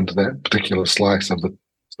window into that particular slice of the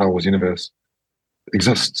Star Wars universe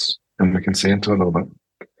exists, and we can see into it a little bit.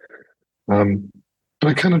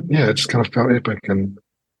 But it just kind of felt epic,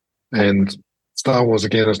 and Star Wars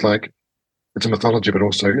again is like, it's a mythology, but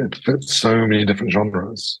also it fits so many different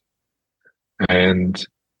genres, and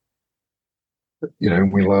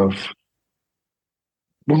we love.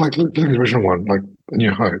 Well, like the original one, like A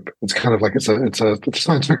New Hope. It's kind of like it's a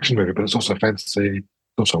science fiction movie, but it's also fantasy.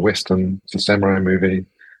 It's also a western. It's a samurai movie.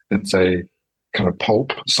 It's a kind of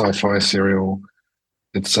pulp sci-fi serial.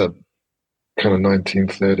 It's a kind of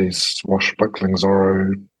 1930s swashbuckling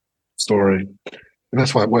Zorro story, and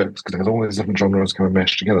that's why it works, because it has all these different genres kind of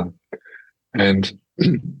mashed together. And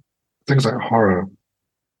things like horror,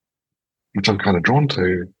 which I'm kind of drawn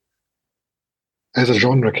to, as a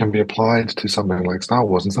genre can be applied to something like Star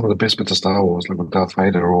Wars, and some of the best bits of Star Wars, like with Darth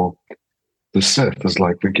Vader or the Sith, is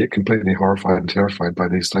like we get completely horrified and terrified by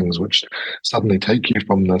these things, which suddenly take you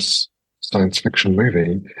from this science fiction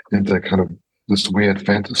movie into kind of this weird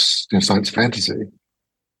science fantasy.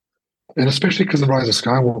 And especially because The Rise of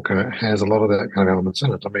Skywalker has a lot of that kind of elements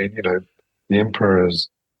in it. I mean, the Emperor is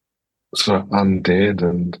sort of undead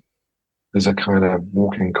and is a kind of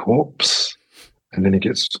walking corpse. And then he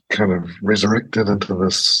gets kind of resurrected into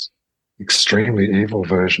this extremely evil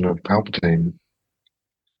version of Palpatine.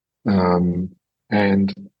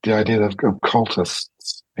 And the idea of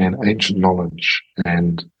cultists and ancient knowledge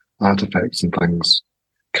and artifacts and things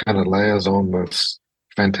kind of layers on this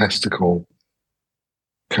fantastical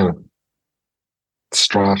kind of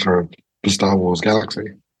strata of the Star Wars galaxy.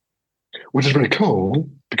 which is really cool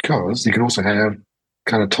because you can also have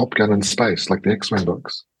kind of Top Gun in space, like the X-Wing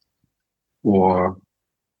books, or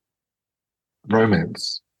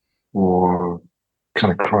romance, or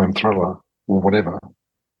kind of crime thriller, or whatever.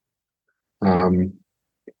 And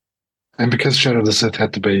because Shadow of the Sith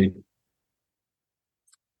had to be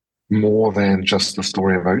more than just the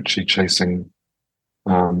story of Ochi chasing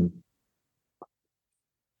Dathan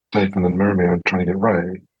and Miriam and trying to get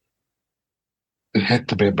Rey, it had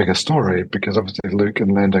to be a bigger story because obviously Luke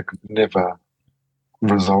and Lando could never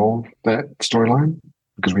resolve that storyline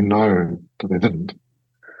because we know that they didn't.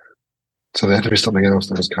 So there had to be something else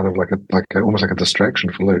that was kind of almost like a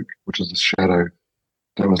distraction for Luke, which is the shadow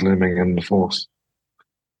that was looming in the Force.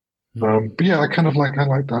 But yeah, I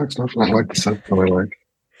like dark stuff. I like the Sith, and I like,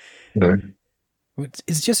 you know.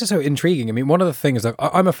 It's just so intriguing. I mean, one of the things that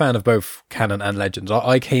I'm a fan of both canon and Legends.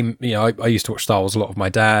 I came, I used to watch Star Wars a lot with my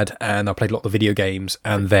dad, and I played a lot of the video games.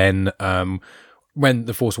 And then when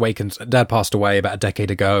The Force Awakens, Dad passed away about a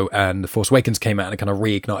decade ago, and The Force Awakens came out and it kind of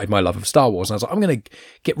reignited my love of Star Wars. And I was like, I'm going to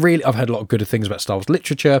get really, I've heard a lot of good things about Star Wars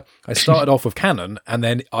literature. I started off with canon, and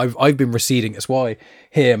then I've been receding. It's why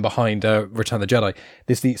here and behind Return of the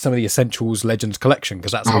Jedi, some of the Essentials Legends collection,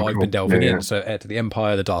 because that's what I've been delving in. So Heir to the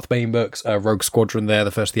Empire, the Darth Bane books, Rogue Squadron there,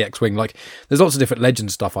 the first of the X-Wing. Like, there's lots of different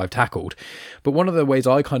Legends stuff I've tackled. But one of the ways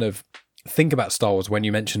I kind of think about Star Wars when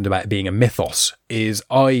you mentioned about it being a mythos is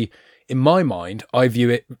in my mind, I view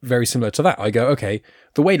it very similar to that. I go, okay,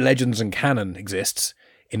 the way Legends and canon exists,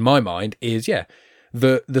 in my mind, is,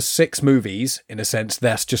 the 6 movies, in a sense,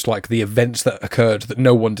 that's just like the events that occurred that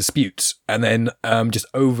no one disputes. And then just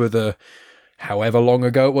over the, however long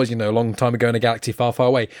ago it was, a long time ago in a galaxy far, far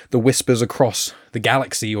away, the whispers across the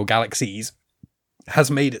galaxy or galaxies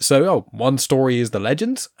has made it so, one story is the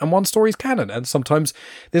Legends and one story is canon. And sometimes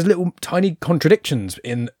there's little tiny contradictions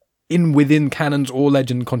within canons or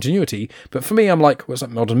legend continuity. But for me, I'm like, what's that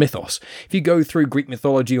modern mythos? If you go through Greek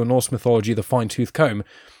mythology or Norse mythology, the fine-tooth comb,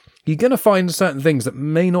 you're going to find certain things that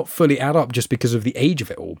may not fully add up just because of the age of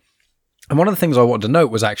it all. And one of the things I wanted to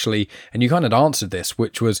note was actually, and you kind of answered this,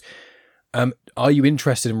 which was, are you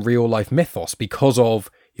interested in real-life mythos because of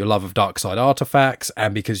your love of dark side artifacts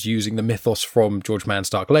and because using the mythos from George Mann's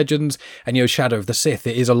Dark Legends and, Shadow of the Sith,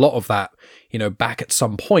 it is a lot of that, back at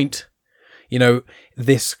some point,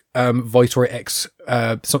 this Viceroy X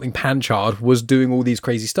something Panchard was doing all these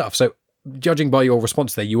crazy stuff. So judging by your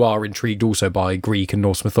response there, you are intrigued also by Greek and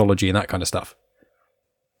Norse mythology and that kind of stuff.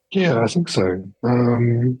 Yeah, I think so.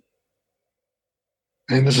 And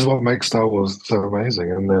this is what makes Star Wars so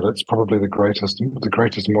amazing, and that it's probably the greatest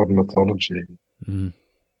modern mythology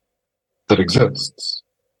that exists.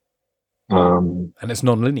 And it's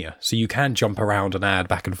non-linear, so you can jump around and add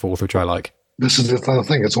back and forth, which I like. This is the other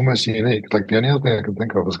thing. It's almost unique. Like, the only other thing I can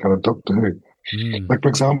think of is kind of Doctor Who. Like, for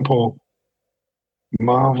example,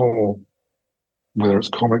 Marvel, whether it's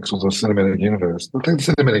comics or the cinematic universe, I think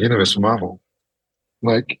the cinematic universe for Marvel,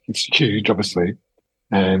 like, it's huge, obviously,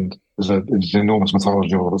 and it's an enormous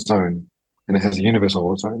mythology all of its own, and it has a universe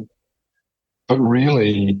all of its own. But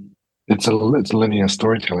really, it's linear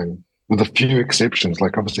storytelling, with a few exceptions.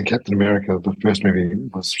 Like, obviously, Captain America, the first movie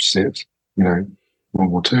was set, World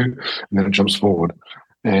War II, and then it jumps forward.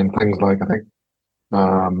 And things like, I think,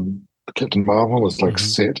 Captain Marvel is like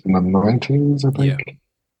set in the 90s, I think.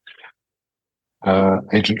 Yeah.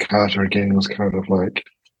 Agent Carter, again, was kind of like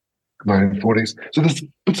 1940s. So there's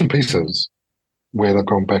bits and pieces where they've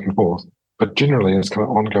gone back and forth, but generally it's kind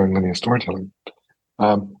of ongoing linear storytelling.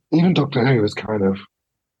 Even Doctor Who is Doctor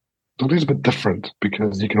Who's a bit different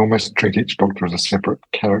because you can almost treat each Doctor as a separate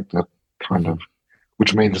character, kind of,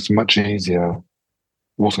 which means it's much easier.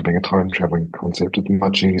 Also being a time traveling concept, it's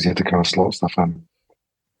much easier to kind of slot stuff in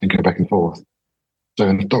and go back and forth. So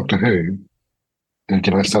in Doctor Who, and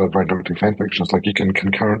again, I started writing Doctor Who fan fiction, it's like you can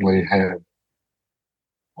concurrently have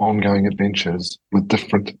ongoing adventures with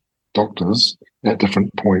different Doctors at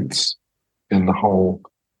different points in the whole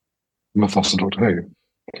mythos of Doctor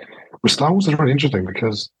Who. With Star Wars is really interesting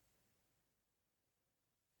because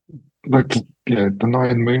the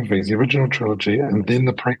 9 movies, the original trilogy, and then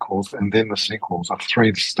the prequels, and then the sequels are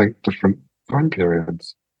 3 distinct different time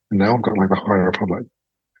periods. And now I've got like the High Republic,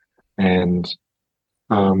 and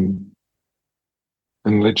in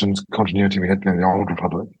Legends continuity we had the Old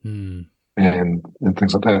Republic, and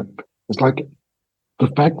things like that. It's like the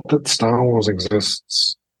fact that Star Wars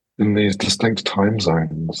exists in these distinct time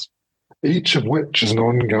zones, each of which is an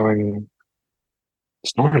ongoing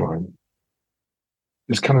storyline,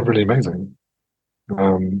 is kind of really amazing.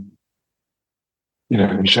 And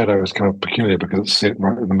Shadow is kind of peculiar because it's set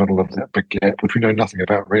right in the middle of that big gap, which we know nothing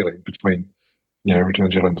about really, between, Return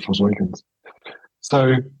of the Jedi and The Force Awakens.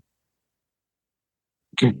 So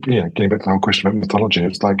getting back to the whole question about mythology,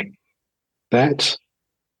 it's like that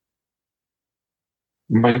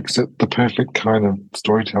makes it the perfect kind of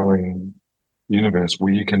storytelling universe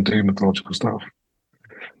where you can do mythological stuff.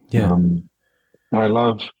 Yeah. And I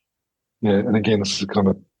love, and again, this is kind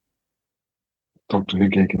of Doctor Who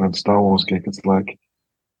geek and then Star Wars geek. It's like,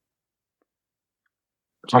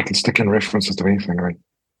 if I can stick in references to anything, like,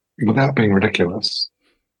 without being ridiculous,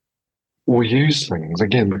 or use things,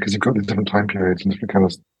 again, because you've got these different time periods and different kind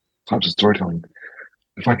of types of storytelling.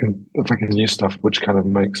 If I can use stuff which kind of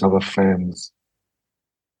makes other fans,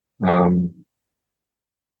 I don't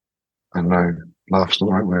know, laugh's not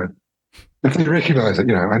the right word. If they recognise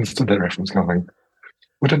it, I understood that reference kind of thing.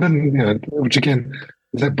 Which I didn't, which again,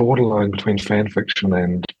 is that borderline between fan fiction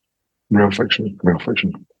and real fiction. Is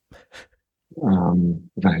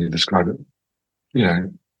that how you describe it?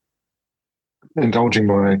 Indulging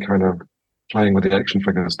my kind of playing with the action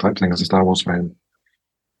figures type thing as a Star Wars fan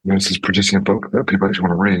versus producing a book that people actually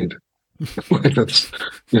want to read. That's,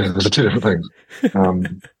 there's two different things.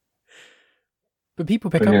 But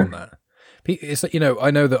people pick up on that. It's like, I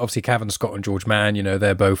know that obviously Cavan Scott and George Mann,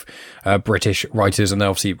 they're both British writers, and they're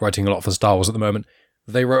obviously writing a lot for Star Wars at the moment.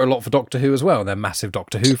 They wrote a lot for Doctor Who as well. They're massive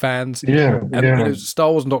Doctor Who fans. And Star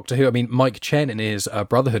Wars and Doctor Who, I mean, Mike Chen in his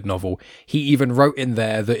Brotherhood novel, he even wrote in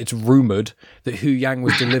there that it's rumoured that Hu Yang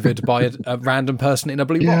was delivered by a random person in a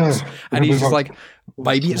blue box. And he's just like,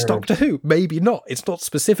 maybe it's Doctor Who, maybe not. It's not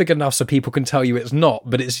specific enough so people can tell you it's not,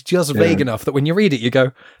 but it's just vague enough that when you read it, you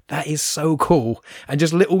go, that is so cool. And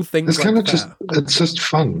just little things it's like kind of that. It's just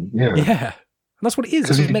fun, yeah. Yeah. And that's what it is.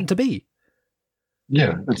 It's what it's meant to be.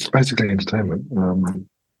 Yeah, it's basically entertainment.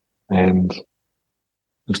 And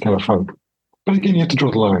it's kind of fun. But again, you have to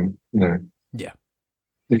draw the line, Yeah.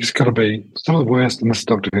 It's got to be some of the worst, and this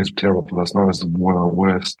Doctor Who's terrible for this, now is one of the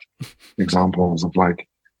worst examples of like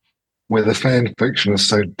where the fan fiction is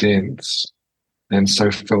so dense and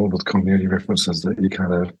so filled with continuity references that you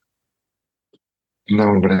kind of no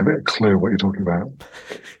one would have a clue what you're talking about.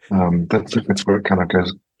 That's where it kind of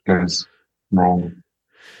goes wrong.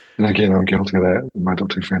 And again, I'm guilty of that in my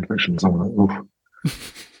Doctor Who fan fiction. I'm like, oof.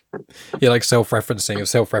 Yeah, like self-referencing,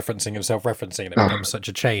 and it becomes such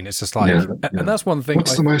a chain. It's just like, and that's one thing.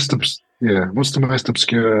 What's the most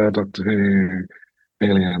obscure Doctor Who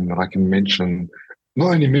alien that I can mention?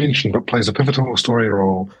 Not only mention, but plays a pivotal story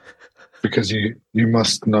role, because you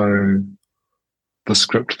must know the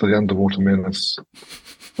script for the Underwater Menace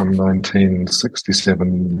from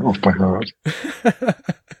 1967 off by heart.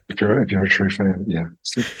 If you're a true fan, yeah.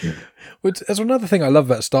 Well, there's another thing I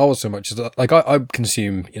love about Star Wars so much is that, like, I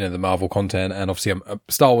consume, the Marvel content, and obviously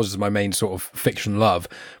Star Wars is my main sort of fiction love.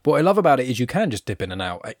 But what I love about it is you can just dip in and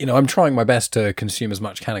out. I'm trying my best to consume as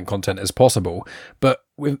much canon content as possible. But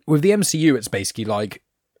with the MCU, it's basically like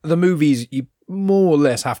the movies, you more or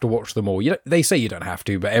less have to watch them all. They say you don't have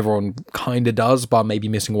to, but everyone kind of does, by maybe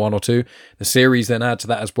missing one or two. The series then add to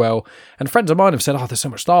that as well. And friends of mine have said, "Oh, there's so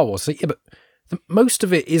much Star Wars." So, yeah, but most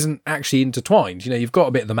of it isn't actually intertwined. You've got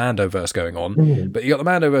a bit of the Mandoverse going on, but you've got the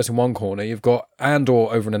Mandoverse in one corner, you've got Andor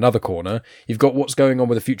over in another corner, you've got what's going on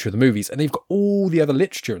with the future of the movies, and you've got all the other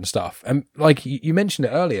literature and stuff. And like you mentioned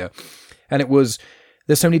it earlier, and it was,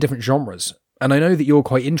 there's so many different genres. And I know that you're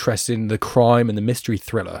quite interested in the crime and the mystery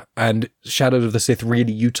thriller, and Shadows of the Sith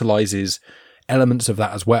really utilizes elements of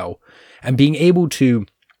that as well. And being able to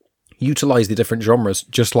utilize the different genres,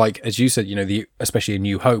 just like, as you said, especially in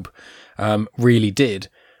New Hope, really did.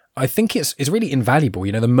 I think it's really invaluable,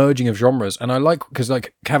 the merging of genres. And I like, because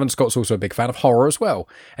like Cavan Scott's also a big fan of horror as well,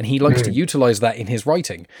 and he likes to utilize that in his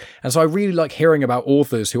writing. And so I really like hearing about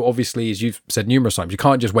authors who, obviously, as you've said numerous times, you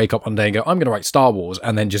can't just wake up one day and go, I'm going to write Star Wars,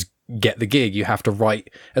 and then just get the gig. You have to write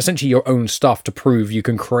essentially your own stuff to prove you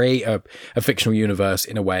can create a fictional universe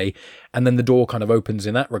in a way, and then the door kind of opens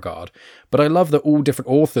in that regard. But I love that all different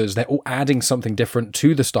authors, they're all adding something different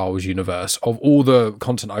to the Star Wars universe. Of all the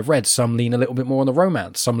content I've read, some lean a little bit more on the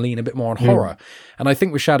romance, some lean a bit more on horror. And I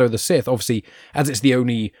think with Shadow of the Sith, obviously, as it's the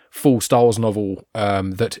only full Star Wars novel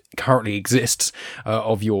that currently exists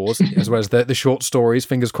of yours, as well as the short stories,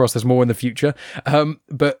 fingers crossed there's more in the future.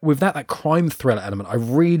 But with that crime thriller element, I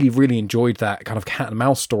really, really enjoyed that kind of cat and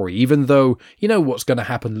mouse story, even though you know what's going to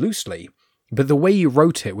happen loosely. But the way you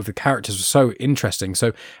wrote it with the characters was so interesting.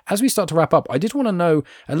 So as we start to wrap up, I did want to know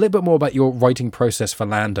a little bit more about your writing process for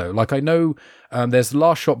Lando. Like, I know there's The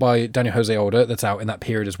Last Shot by Daniel Jose Older that's out in that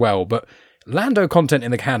period as well, but Lando content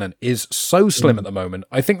in the canon is so slim at the moment.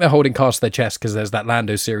 I think they're holding cards to their chest because there's that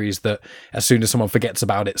Lando series that as soon as someone forgets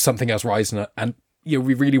about it, something else rises, and we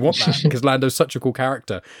really want that because Lando's such a cool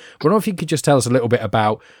character. But I don't know if you could just tell us a little bit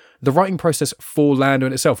about the writing process for Lando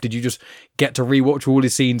in itself, did you just get to rewatch all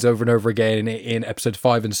his scenes over and over again in episode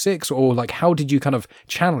 5 and 6, or like how did you kind of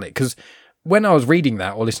channel it? Because when I was reading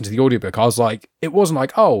that or listening to the audiobook, I was like, it wasn't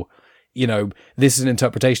like, oh, you know, this is an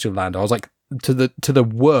interpretation of Lando. I was like, to the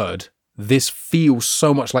word, this feels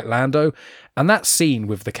so much like Lando. And that scene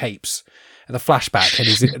with the capes and the flashback, and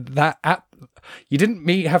you didn't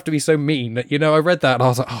have to be so mean. You know, I read that and I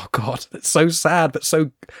was like, oh God, it's so sad, but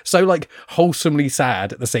so like wholesomely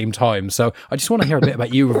sad at the same time. So I just want to hear a bit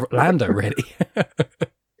about you, Lando, really.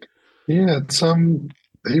 Yeah,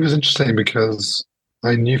 he was interesting because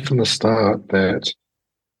I knew from the start that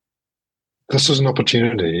this was an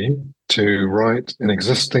opportunity to write an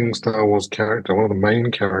existing Star Wars character, one of the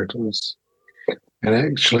main characters, and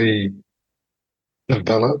actually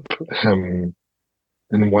develop him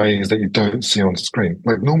in ways that you don't see on screen.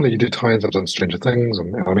 Like normally you do tie-ins on Stranger Things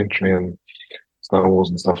and Elementary and Star Wars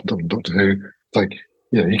and stuff, Doctor Who. It's like,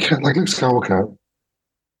 yeah, you can't, like Luke Skywalker,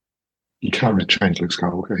 you can't really change Luke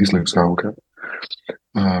Skywalker. He's Luke Skywalker.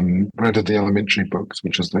 Read the Elementary books,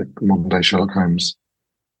 which is like modern day Sherlock Holmes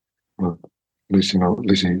with Lucy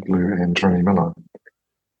Liu and Tony Miller.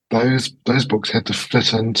 Those books had to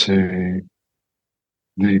fit into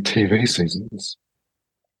the TV seasons.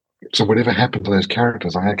 So whatever happened to those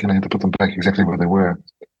characters, I had to put them back exactly where they were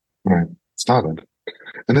when I started.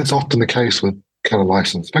 And that's often the case with kind of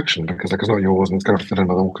licensed fiction because like it's not yours and it's going to fit in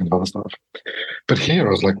with all kinds of other stuff. But here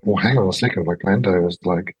I was like, well, hang on a second. Like Lando is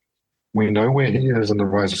like, we know where he is in The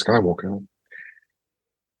Rise of Skywalker.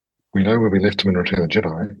 We know where we left him in Return of the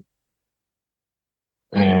Jedi.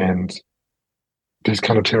 And these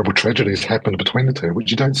kind of terrible tragedies happened between the two,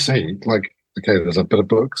 which you don't see. Like, okay, there's a bit of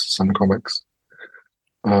books, some comics.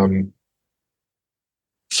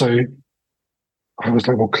 So I was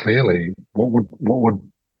like, well, clearly, what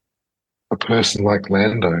would a person like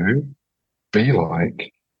Lando be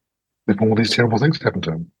like if all these terrible things happened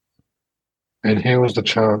to him? And here was the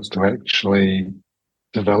chance to actually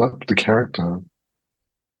develop the character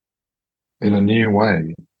in a new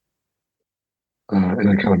way, in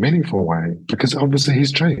a kind of meaningful way, because obviously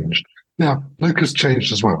he's changed. Now, Luke has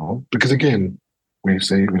changed as well, because again, we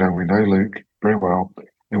know Luke very well,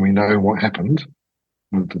 and we know what happened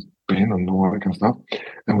with Ben and all that kind of stuff,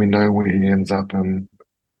 and we know where he ends up in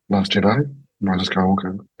Last Jedi, Rise of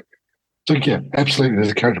Skywalker. So yeah, absolutely,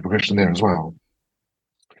 there's a character progression there as well.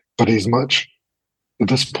 But he's much, at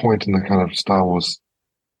this point in the kind of Star Wars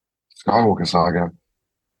Skywalker saga,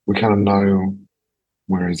 we kind of know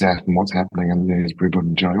where he's at and what's happening, and he's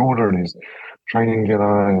rebuilding Jedi Order, and he's training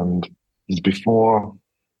Jedi, and he's before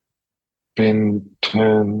Ben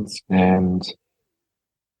turns, and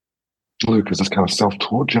Luke is this kind of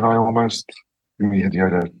self-taught Jedi almost. I mean, he had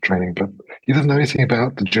Yoda training, but he doesn't know anything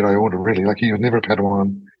about the Jedi Order really. Like he was never a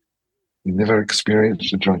Padawan, he never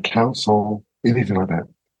experienced the Jedi Council, anything like that.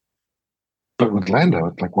 But with Lando,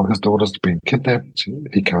 it's like, well, his daughter's been kidnapped.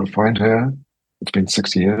 He can't find her. It's been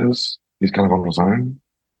 6 years. He's kind of on his own.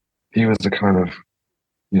 He was a kind of,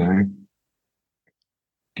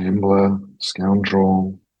 gambler,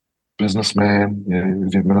 scoundrel, businessman. He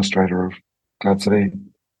was the administrator of Cloud City,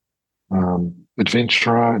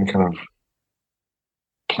 adventurer and kind of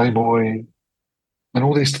playboy, and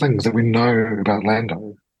all these things that we know about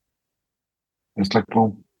Lando. It's like,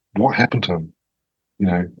 well, what happened to him?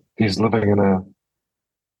 He's living in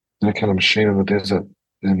a kind of machine in the desert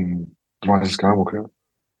in The Rise of Skywalker.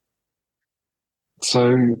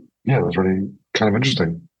 So, yeah, it was really kind of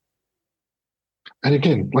interesting. And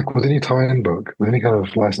again, like with any tie-in book, with any kind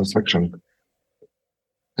of licensed fiction,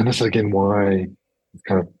 and this is again why it's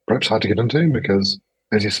kind of perhaps hard to get into because,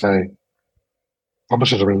 as you say,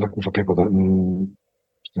 publishers are really looking for people that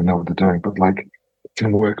know what they're doing, but like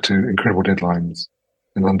can work to incredible deadlines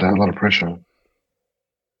and under a lot of pressure.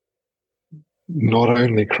 Not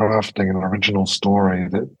only crafting an original story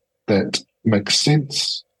that makes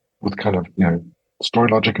sense with kind of story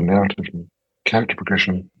logic and narrative and character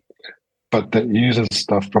progression, but that uses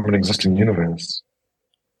stuff from an existing universe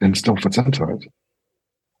and still fits into it.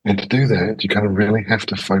 And to do that, you kind of really have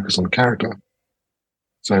to focus on character.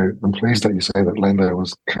 So I'm pleased that you say that Lando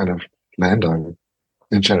was kind of Lando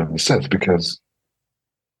in Shadow of the Sith, because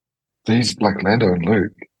these, like Lando and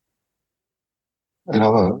Luke, and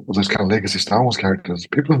other of those kind of legacy Star Wars characters,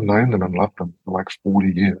 people have known them and loved them for like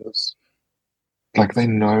 40 years. Like they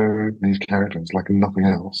know these characters like nothing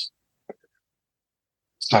else.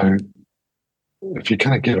 So if you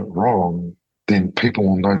kind of get it wrong, then people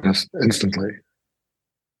will notice instantly.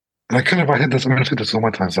 And I've had this all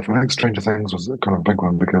my time stuff. I think Stranger Things was kind of a big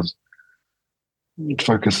one because it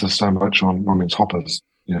focuses so much on Hopper's,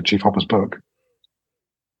 Chief Hopper's book.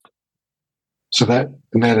 So that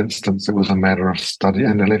in that instance, it was a matter of study,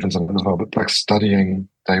 and Eleven's in it as well, but like studying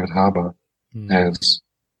David Harbour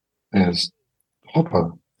as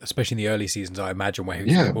Hopper. Especially in the early seasons, I imagine, where he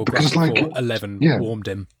was Yeah, well, because before like 11 yeah, warmed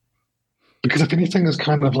him. because if anything is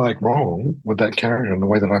kind of like wrong with that character and the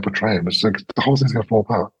way that I portray him, it's like the whole thing's going to fall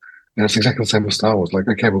apart. And it's exactly the same with Star Wars. Like,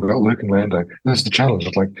 okay, we've got Luke and Lando. And that's the challenge.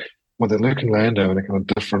 It's like, well, they're Luke and Lando in a kind of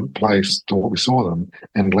different place to what we saw them.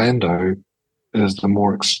 And Lando is the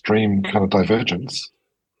more extreme kind of divergence.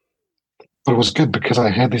 But it was good because I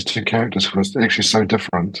had these two characters who are actually so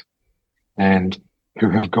different and who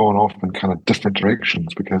have gone off in kind of different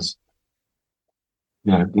directions because,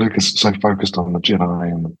 you know, Luke is so focused on the Jedi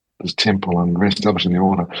and his temple and reestablishing the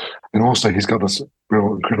order. And also he's got this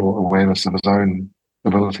real incredible awareness of his own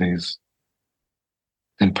abilities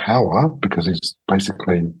and power because he's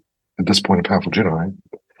basically, at this point, a powerful Jedi.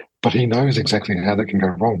 But he knows exactly how that can go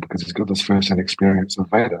wrong because he's got this first-hand experience of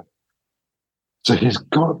Vader. So he's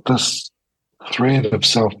got this thread of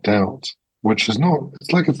self-doubt, which is not,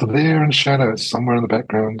 it's like it's there in shadow, it's somewhere in the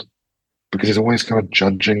background because he's always kind of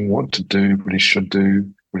judging what to do, what he should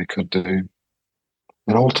do, what he could do.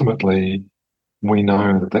 And ultimately, we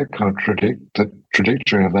know that that kind of the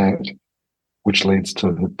trajectory of that, which leads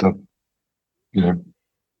to the you know,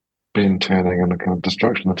 Ben turning and the kind of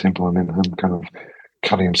destruction of the temple and then him kind of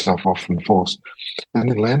cutting himself off from the Force. And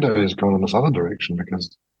then Lando has gone in this other direction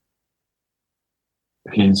because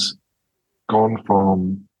he's gone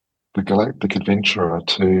from the galactic adventurer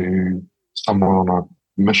to someone on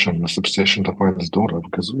a mission, this obsession to find his daughter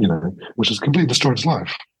because, you know, which has completely destroyed his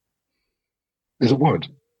life, as it would.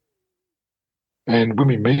 And when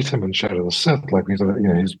we meet him in Shadow of the Sith, like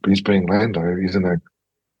he's being Lando, he's in a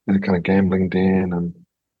kind of gambling den and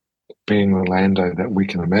being the Lando that we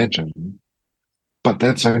can imagine. But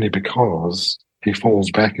that's only because he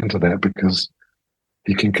falls back into that because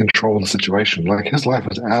he can control the situation. Like his life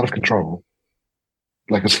is out of control.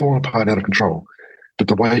 Like it's fallen apart out of control. But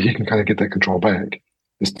the way he can kind of get that control back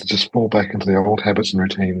is to just fall back into the old habits and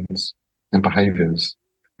routines and behaviors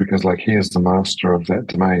because like he is the master of that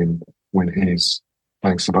domain when he's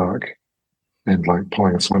playing Sabak and like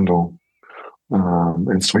pulling a swindle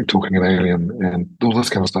and sweet talking an alien and all this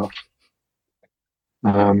kind of stuff.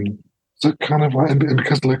 So kind of like, and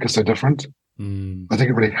because Luke is so different, I think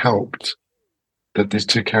it really helped that these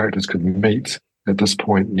two characters could meet at this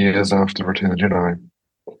point years after Return of the Jedi.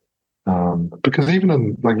 Because even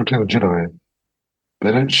in like Return of the Jedi,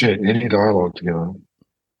 they don't share any dialogue together.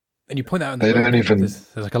 And you point out in the they book, don't even.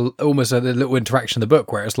 There's like almost a little interaction in the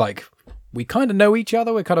book where it's like we kind of know each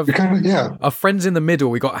other. We're kind of our friends in the middle.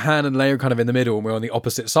 We got Han and Leia kind of in the middle, and we're on the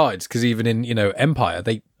opposite sides. Because even in Empire,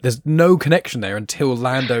 there's no connection there until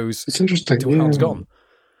Lando's. It's interesting. Until Han's gone.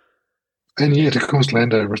 And yet, of course,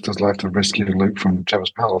 Lando risked his life to rescue Luke from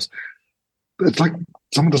Jabba's palace. It's like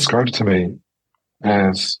someone described it to me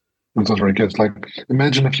as, which was very good. It's like,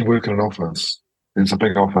 imagine if you work in an office, and it's a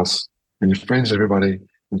big office, and you're friends with everybody, and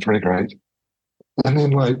it's really great. And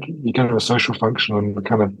then, like, you go to a social function, and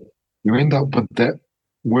kind of, you end up with that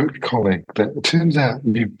work colleague that it turns out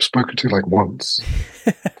you've spoken to, like, once.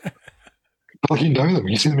 But, like, you know them,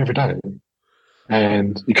 you see them every day.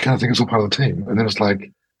 And you kind of think it's all part of the team. And then it's like,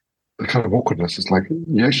 the kind of awkwardness is like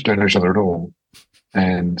you actually don't know each other at all,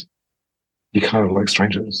 and you kind of like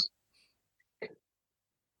strangers.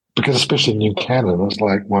 Because especially in new canon, it's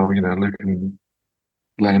like, well, Luke and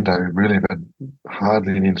Lando really had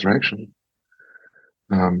hardly any interaction.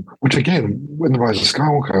 Which again, in The Rise of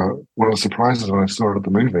Skywalker, one of the surprises when I saw it at the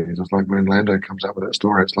movies was like when Lando comes out with that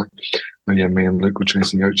story, it's like, oh yeah, me and Luke were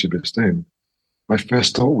chasing Yochi Bestoon. My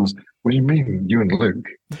first thought was, what do you mean, you and Luke?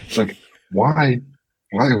 It's like, why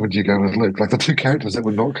would you go with Luke? Like the two characters that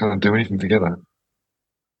would not kind of do anything together.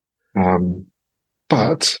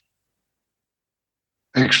 But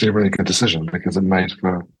actually a really good decision because it made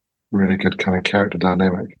for a really good kind of character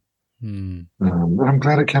dynamic. And I'm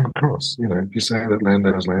glad it came across. If you say that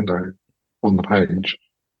Lando is Lando on the page,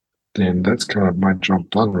 then that's kind of my job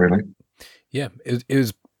done, really. Yeah, it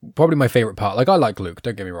was probably my favorite part. Like, I like Luke,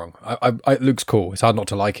 don't get me wrong. Luke's cool. It's hard not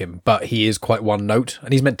to like him, but he is quite one note,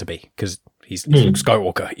 and he's meant to be because he's Luke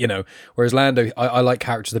Skywalker, Whereas Lando, I like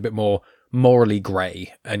characters a bit more morally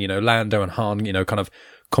grey, and Lando and Han, kind of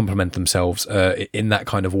complement themselves in that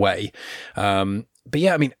kind of way. But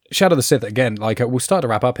yeah, I mean, Shadow of the Sith, again, like, we'll start to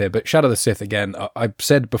wrap up here, but Shadow of the Sith, again, I've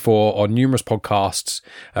said before on numerous podcasts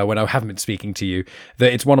when I haven't been speaking to you,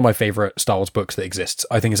 that it's one of my favourite Star Wars books that exists.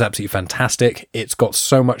 I think it's absolutely fantastic. It's got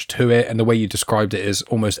so much to it, and the way you described it is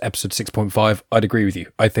almost episode 6.5. I'd agree with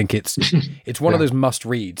you. I think it's one of those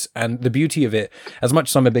must-reads, and the beauty of it, as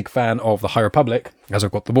much as I'm a big fan of The High Republic, as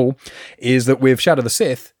I've got them all, is that with Shadow of the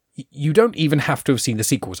Sith, you don't even have to have seen the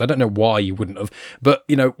sequels. I don't know why you wouldn't have, but,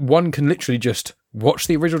 you know, one can literally just watch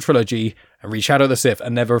the original trilogy and read Shadow of the Sith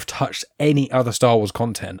and never have touched any other Star Wars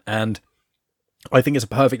content. And I think it's a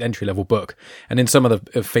perfect entry-level book. And in some of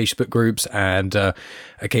the Facebook groups and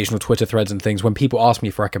occasional Twitter threads and things, when people ask me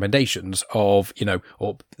for recommendations of, you know,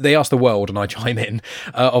 or they ask the world and I chime in,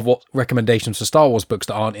 of what recommendations for Star Wars books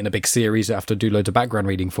that aren't in a big series that I have to do loads of background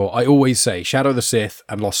reading for, I always say Shadow of the Sith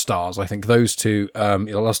and Lost Stars. I think those two,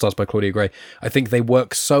 Lost Stars by Claudia Gray, I think they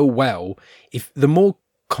work so well. If the more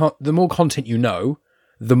content you know,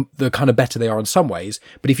 the kind of better they are in some ways.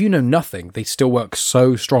 But if you know nothing, they still work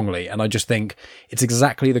so strongly. And I just think it's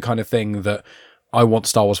exactly the kind of thing that I want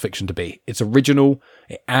Star Wars fiction to be. It's original,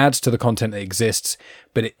 it adds to the content that exists,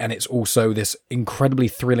 and it's also this incredibly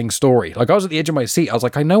thrilling story. Like, I was at the edge of my seat, I was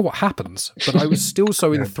like, I know what happens, but I was still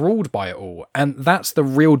so enthralled by it all. And that's the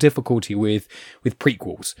real difficulty with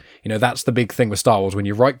prequels. You know, that's the big thing with Star Wars. When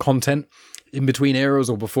you write content in between eras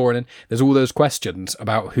or before, and there's all those questions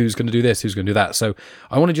about who's going to do this, who's going to do that. So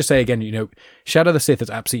I want to just say again, you know, Shadow of the Sith is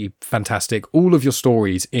absolutely fantastic. All of your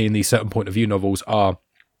stories in these certain point of view novels are,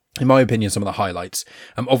 in my opinion, some of the highlights.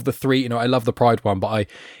 Of the three, you know, I love the Pryde one, but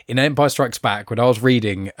in Empire Strikes Back, when I was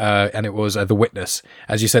reading, and it was The Witness,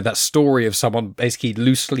 as you said, that story of someone basically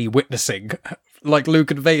loosely witnessing, like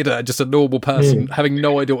Luke and Vader, just a normal person having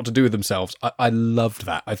no idea what to do with themselves. I loved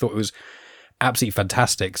that. I thought it was absolutely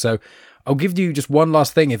fantastic. So I'll give you just one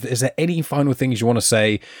last thing. Is there any final things you want to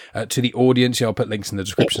say to the audience? You know, I'll put links in the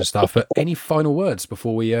description and stuff, but any final words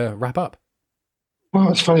before we wrap up?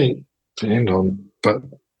 Well, it's funny to end on, but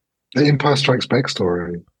the Empire Strikes Back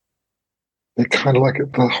story, it kind of like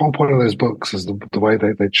the whole point of those books is the way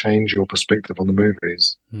they change your perspective on the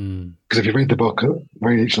movies. Because if you read the book,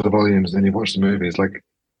 read each of the volumes, and then you watch the movies, like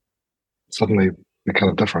suddenly they're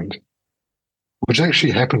kind of different. Which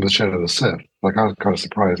actually happened with Shadow of the Sith. Like, I was kind of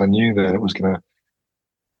surprised. I knew that it was going to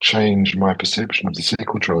change my perception of the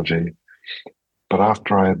sequel trilogy. But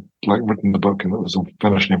after I had written the book and it was all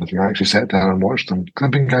finished and everything, I actually sat down and watched them. I've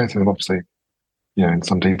been going through them, obviously, you know, in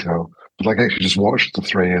some detail. But actually just watched the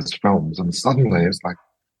three as films. And suddenly it's like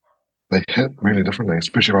they hit really differently,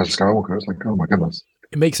 especially Rise of Skywalker. It's like, oh my goodness.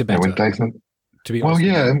 It makes it better. You know, when Dathan, to be honest.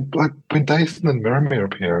 Well, yeah. And when Dathan and Miramir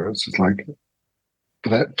appear, it's just like, for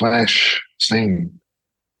that flash scene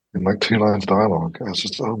in 2 lines of dialogue, I was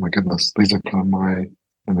just, oh my goodness, these are kind of my,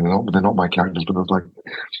 I mean, they're not my characters, but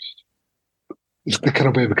it's kind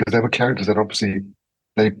of weird because they were characters that obviously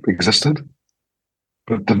they existed,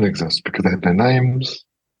 but didn't exist because they had their names,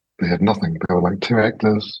 they had nothing. They were 2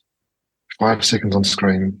 actors, 5 seconds on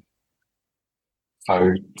screen.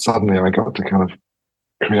 So suddenly I got to kind of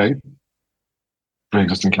create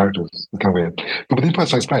pre-existing characters. It's kind of weird. But with Empire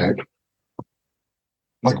Strikes Back,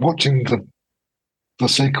 watching the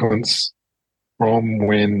sequence from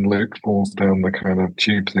when Luke falls down the kind of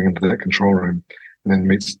tube thing into that control room and then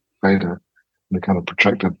meets Vader in the kind of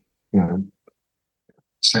protracted, you know,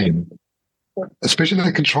 scene. Especially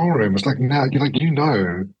the control room, it's now you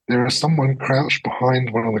know there is someone crouched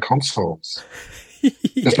behind one of the consoles.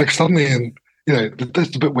 It's suddenly you know,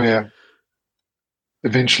 that's the bit where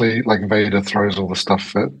eventually Vader throws all the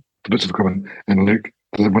stuff at the bits of equipment and Luke,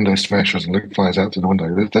 the window smashes and Luke flies out through the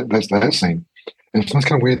window. That's that scene. And it's this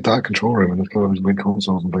kind of weird dark control room and there's kind of these weird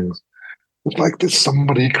consoles and things. It's there's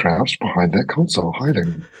somebody crouched behind that console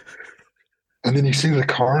hiding. And then you see the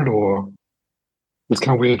corridor, this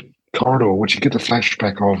kind of weird corridor, which you get the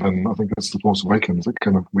flashback of, and I think it's The Force Awakens, that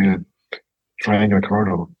kind of weird triangular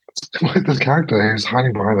corridor. It's this character who's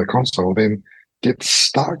hiding behind the console then gets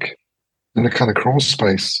stuck in the kind of crawl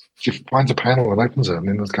space. She finds a panel and opens it, and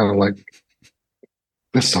then it's kind of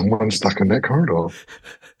there's someone stuck in that corridor.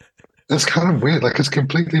 It's kind of weird. It's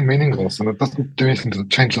completely meaningless, and it doesn't do anything to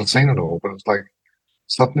change the scene at all. But it's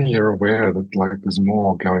suddenly you're aware that there's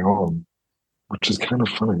more going on, which is kind of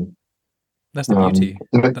funny. That's the beauty.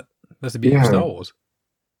 That's the beauty of Star Wars.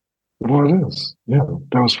 Well, it is. Yeah,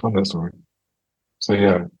 that was fun, that story. So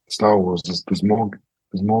yeah, Star Wars. There's more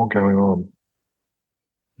going on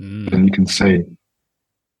than you can see.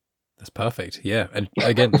 That's perfect. Yeah, and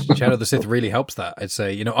again, Shadow of the Sith really helps that. I'd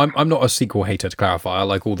say, you know, I'm not a sequel hater, to clarify. I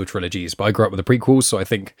like all the trilogies, but I grew up with the prequels, so I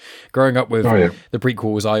think growing up with the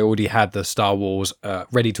prequels, I already had the Star Wars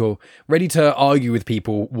ready to argue with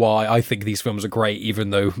people why I think these films are great, even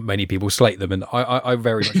though many people slate them. And I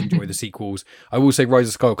very much enjoy the sequels. I will say Rise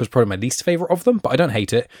of Skywalker is probably my least favorite of them, but I don't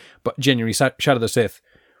hate it. But genuinely, Shadow of the Sith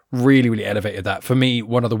really, really elevated that. For me,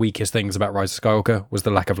 one of the weakest things about Rise of Skywalker was the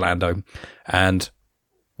lack of Lando, and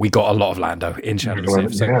we got a lot of Lando in Shadow of the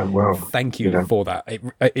Sith. So thank you for that.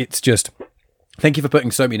 It's just, thank you for putting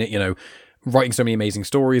so many, you know, writing so many amazing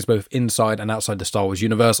stories, both inside and outside the Star Wars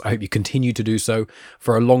universe. I hope you continue to do so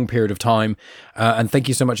for a long period of time. And thank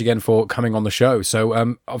you so much again for coming on the show. So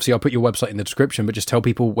obviously I'll put your website in the description, but just tell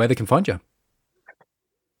people where they can find you.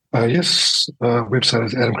 Yes, website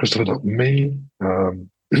is adamchristopher.me.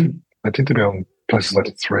 I tend to be on places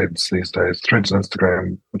like Threads these days. Threads on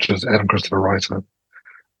Instagram, which is Adam Christopher Writer.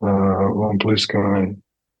 On Blue Sky,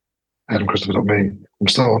 adamchristopher.me. I'm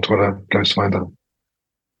still on Twitter, Ghostfinder.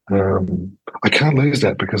 I can't lose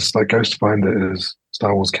that because like Ghostfinder is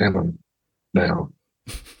Star Wars canon now.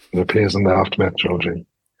 It appears in the Aftermath trilogy.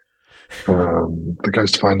 The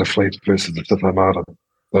Ghostfinder fleet versus the Sith Armada.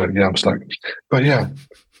 So yeah, I'm stuck. But yeah,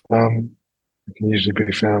 it can usually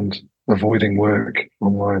be found avoiding work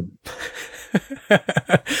online.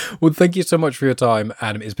 Well, thank you so much for your time,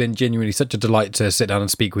 Adam. It's been genuinely such a delight to sit down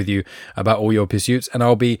and speak with you about all your pursuits, and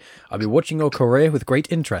I'll be watching your career with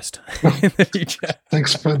great interest in the future.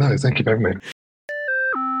 Thank you for having me.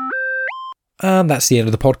 And that's the end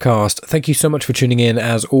of the podcast. Thank you so much for tuning in.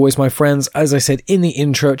 As always, my friends, as I said in the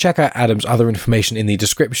intro, check out Adam's other information in the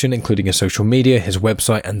description, including his social media, his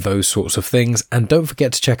website, and those sorts of things. And don't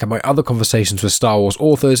forget to check out my other conversations with Star Wars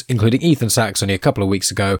authors, including Ethan Sachs only a couple of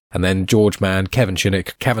weeks ago, and then George Mann, Kevin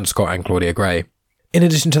Shinnick, Kevin Scott, and Claudia Gray. In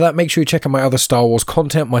addition to that, make sure you check out my other Star Wars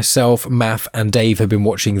content. Myself, Math, and Dave have been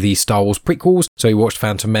watching the Star Wars prequels. So we watched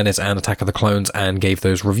Phantom Menace and Attack of the Clones and gave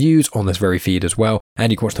those reviews on this very feed as well. And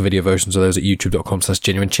you can watch the video versions of those at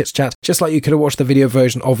youtube.com/genuinechitchat, just like you could have watched the video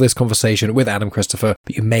version of this conversation with Adam Christopher,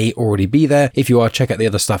 but you may already be there. If you are, check out the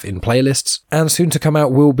other stuff in playlists. And soon to come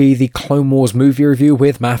out will be the Clone Wars movie review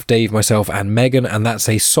with Math, Dave, myself, and Megan, and that's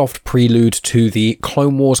a soft prelude to the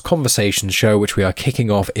Clone Wars Conversation show, which we are kicking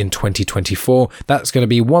off in 2024. That's going to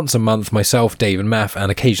be once a month. Myself, Dave, and Math, and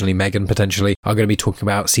occasionally Megan potentially, are going to be talking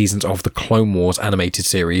about seasons of the Clone Wars animated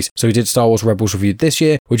series. So we did Star Wars Rebels reviewed this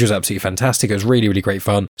year, which was absolutely fantastic. It was really, really great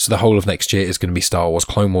fun. So the whole of next year is going to be Star Wars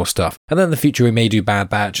Clone Wars stuff. And then in the future we may do Bad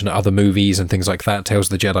Batch and other movies and things like that,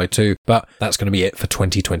 Tales of the Jedi too, but that's going to be it for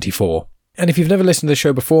 2024. And if you've never listened to the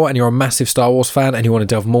show before and you're a massive Star Wars fan and you want to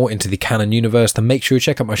delve more into the canon universe, then make sure you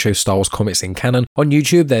check out my show Star Wars Comics in Canon. On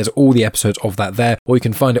YouTube, there's all the episodes of that there, or you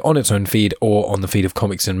can find it on its own feed or on the feed of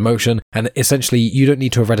Comics in Motion. And essentially, you don't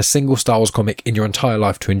need to have read a single Star Wars comic in your entire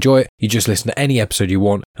life to enjoy it. You just listen to any episode you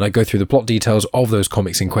want, and I go through the plot details of those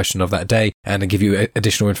comics in question of that day, and I give you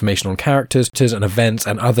additional information on characters and events,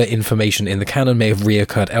 and other information in the canon may have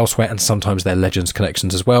reoccurred elsewhere, and sometimes they're Legends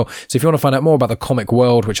connections as well. So if you want to find out more about the comic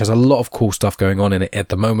world, which has a lot of cool stuff going on in it at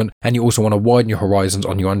the moment, and you also want to widen your horizons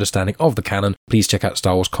on your understanding of the canon, please check out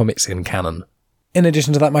Star Wars Comics in Canon. In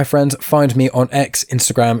addition to that, my friends, find me on X,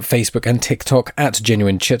 Instagram, Facebook, and TikTok at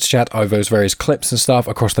Genuine Chits Chat. I have those various clips and stuff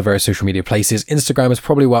across the various social media places. Instagram is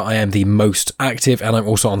probably where I am the most active, and I'm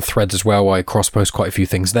also on Threads as well, where I cross-post quite a few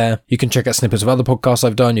things there. You can check out snippets of other podcasts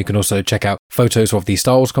I've done. You can also check out photos of the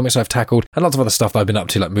Star Wars comics I've tackled, and lots of other stuff that I've been up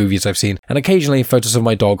to, like movies I've seen, and occasionally photos of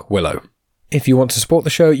my dog, Willow. If you want to support the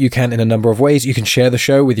show, you can in a number of ways. You can share the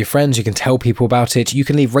show with your friends. You can tell people about it. You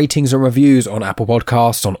can leave ratings and reviews on Apple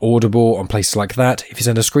Podcasts, on Audible, on places like that. If you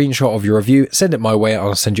send a screenshot of your review, send it my way.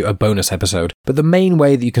 I'll send you a bonus episode. But the main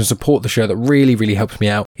way that you can support the show that really, really helps me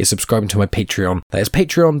out is subscribing to my Patreon. That is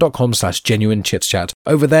patreon.com/genuinechitchat.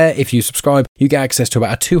 Over there, if you subscribe, you get access to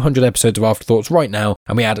about 200 episodes of Afterthoughts right now,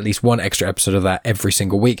 and we add at least one extra episode of that every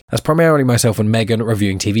single week. That's primarily myself and Megan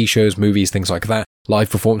reviewing TV shows, movies, things like that.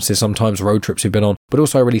 Live performances sometimes, road trips we've been on, but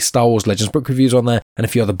also I release Star Wars Legends book reviews on there and a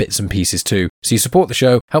few other bits and pieces too. So you support the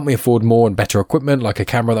show, help me afford more and better equipment like a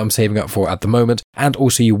camera that I'm saving up for at the moment, and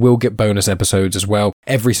also you will get bonus episodes as well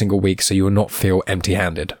every single week so you will not feel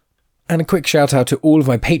empty-handed. And a quick shout out to all of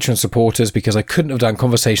my Patreon supporters, because I couldn't have done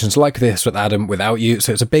conversations like this with Adam without you.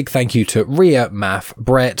 So it's a big thank you to Ria, Math,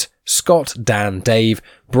 Brett, Scott, Dan, Dave,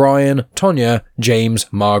 Brian, Tonya, James,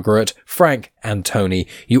 Margaret, Frank, and Tony.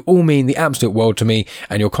 You all mean the absolute world to me,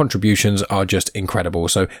 and your contributions are just incredible.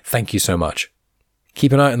 So thank you so much.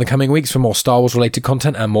 Keep an eye out in the coming weeks for more Star Wars related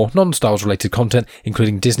content and more non-Star Wars related content,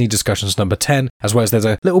 including Disney Discussions number 10, as well as there's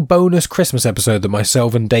a little bonus Christmas episode that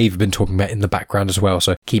myself and Dave have been talking about in the background as well,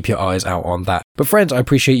 so keep your eyes out on that. But friends, I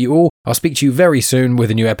appreciate you all. I'll speak to you very soon with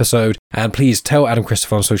a new episode, and please tell Adam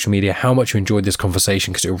Christopher on social media how much you enjoyed this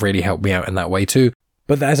conversation, because it will really help me out in that way too.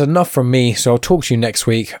 But that is enough from me, so I'll talk to you next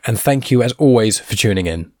week, and thank you as always for tuning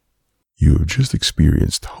in. You have just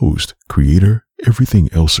experienced host, creator, everything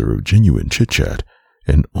elser of Genuine Chit Chat,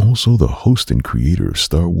 and also the host and creator of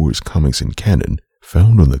Star Wars Comics in Canon,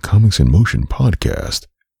 found on the Comics in Motion podcast,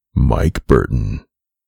 Mike Burton.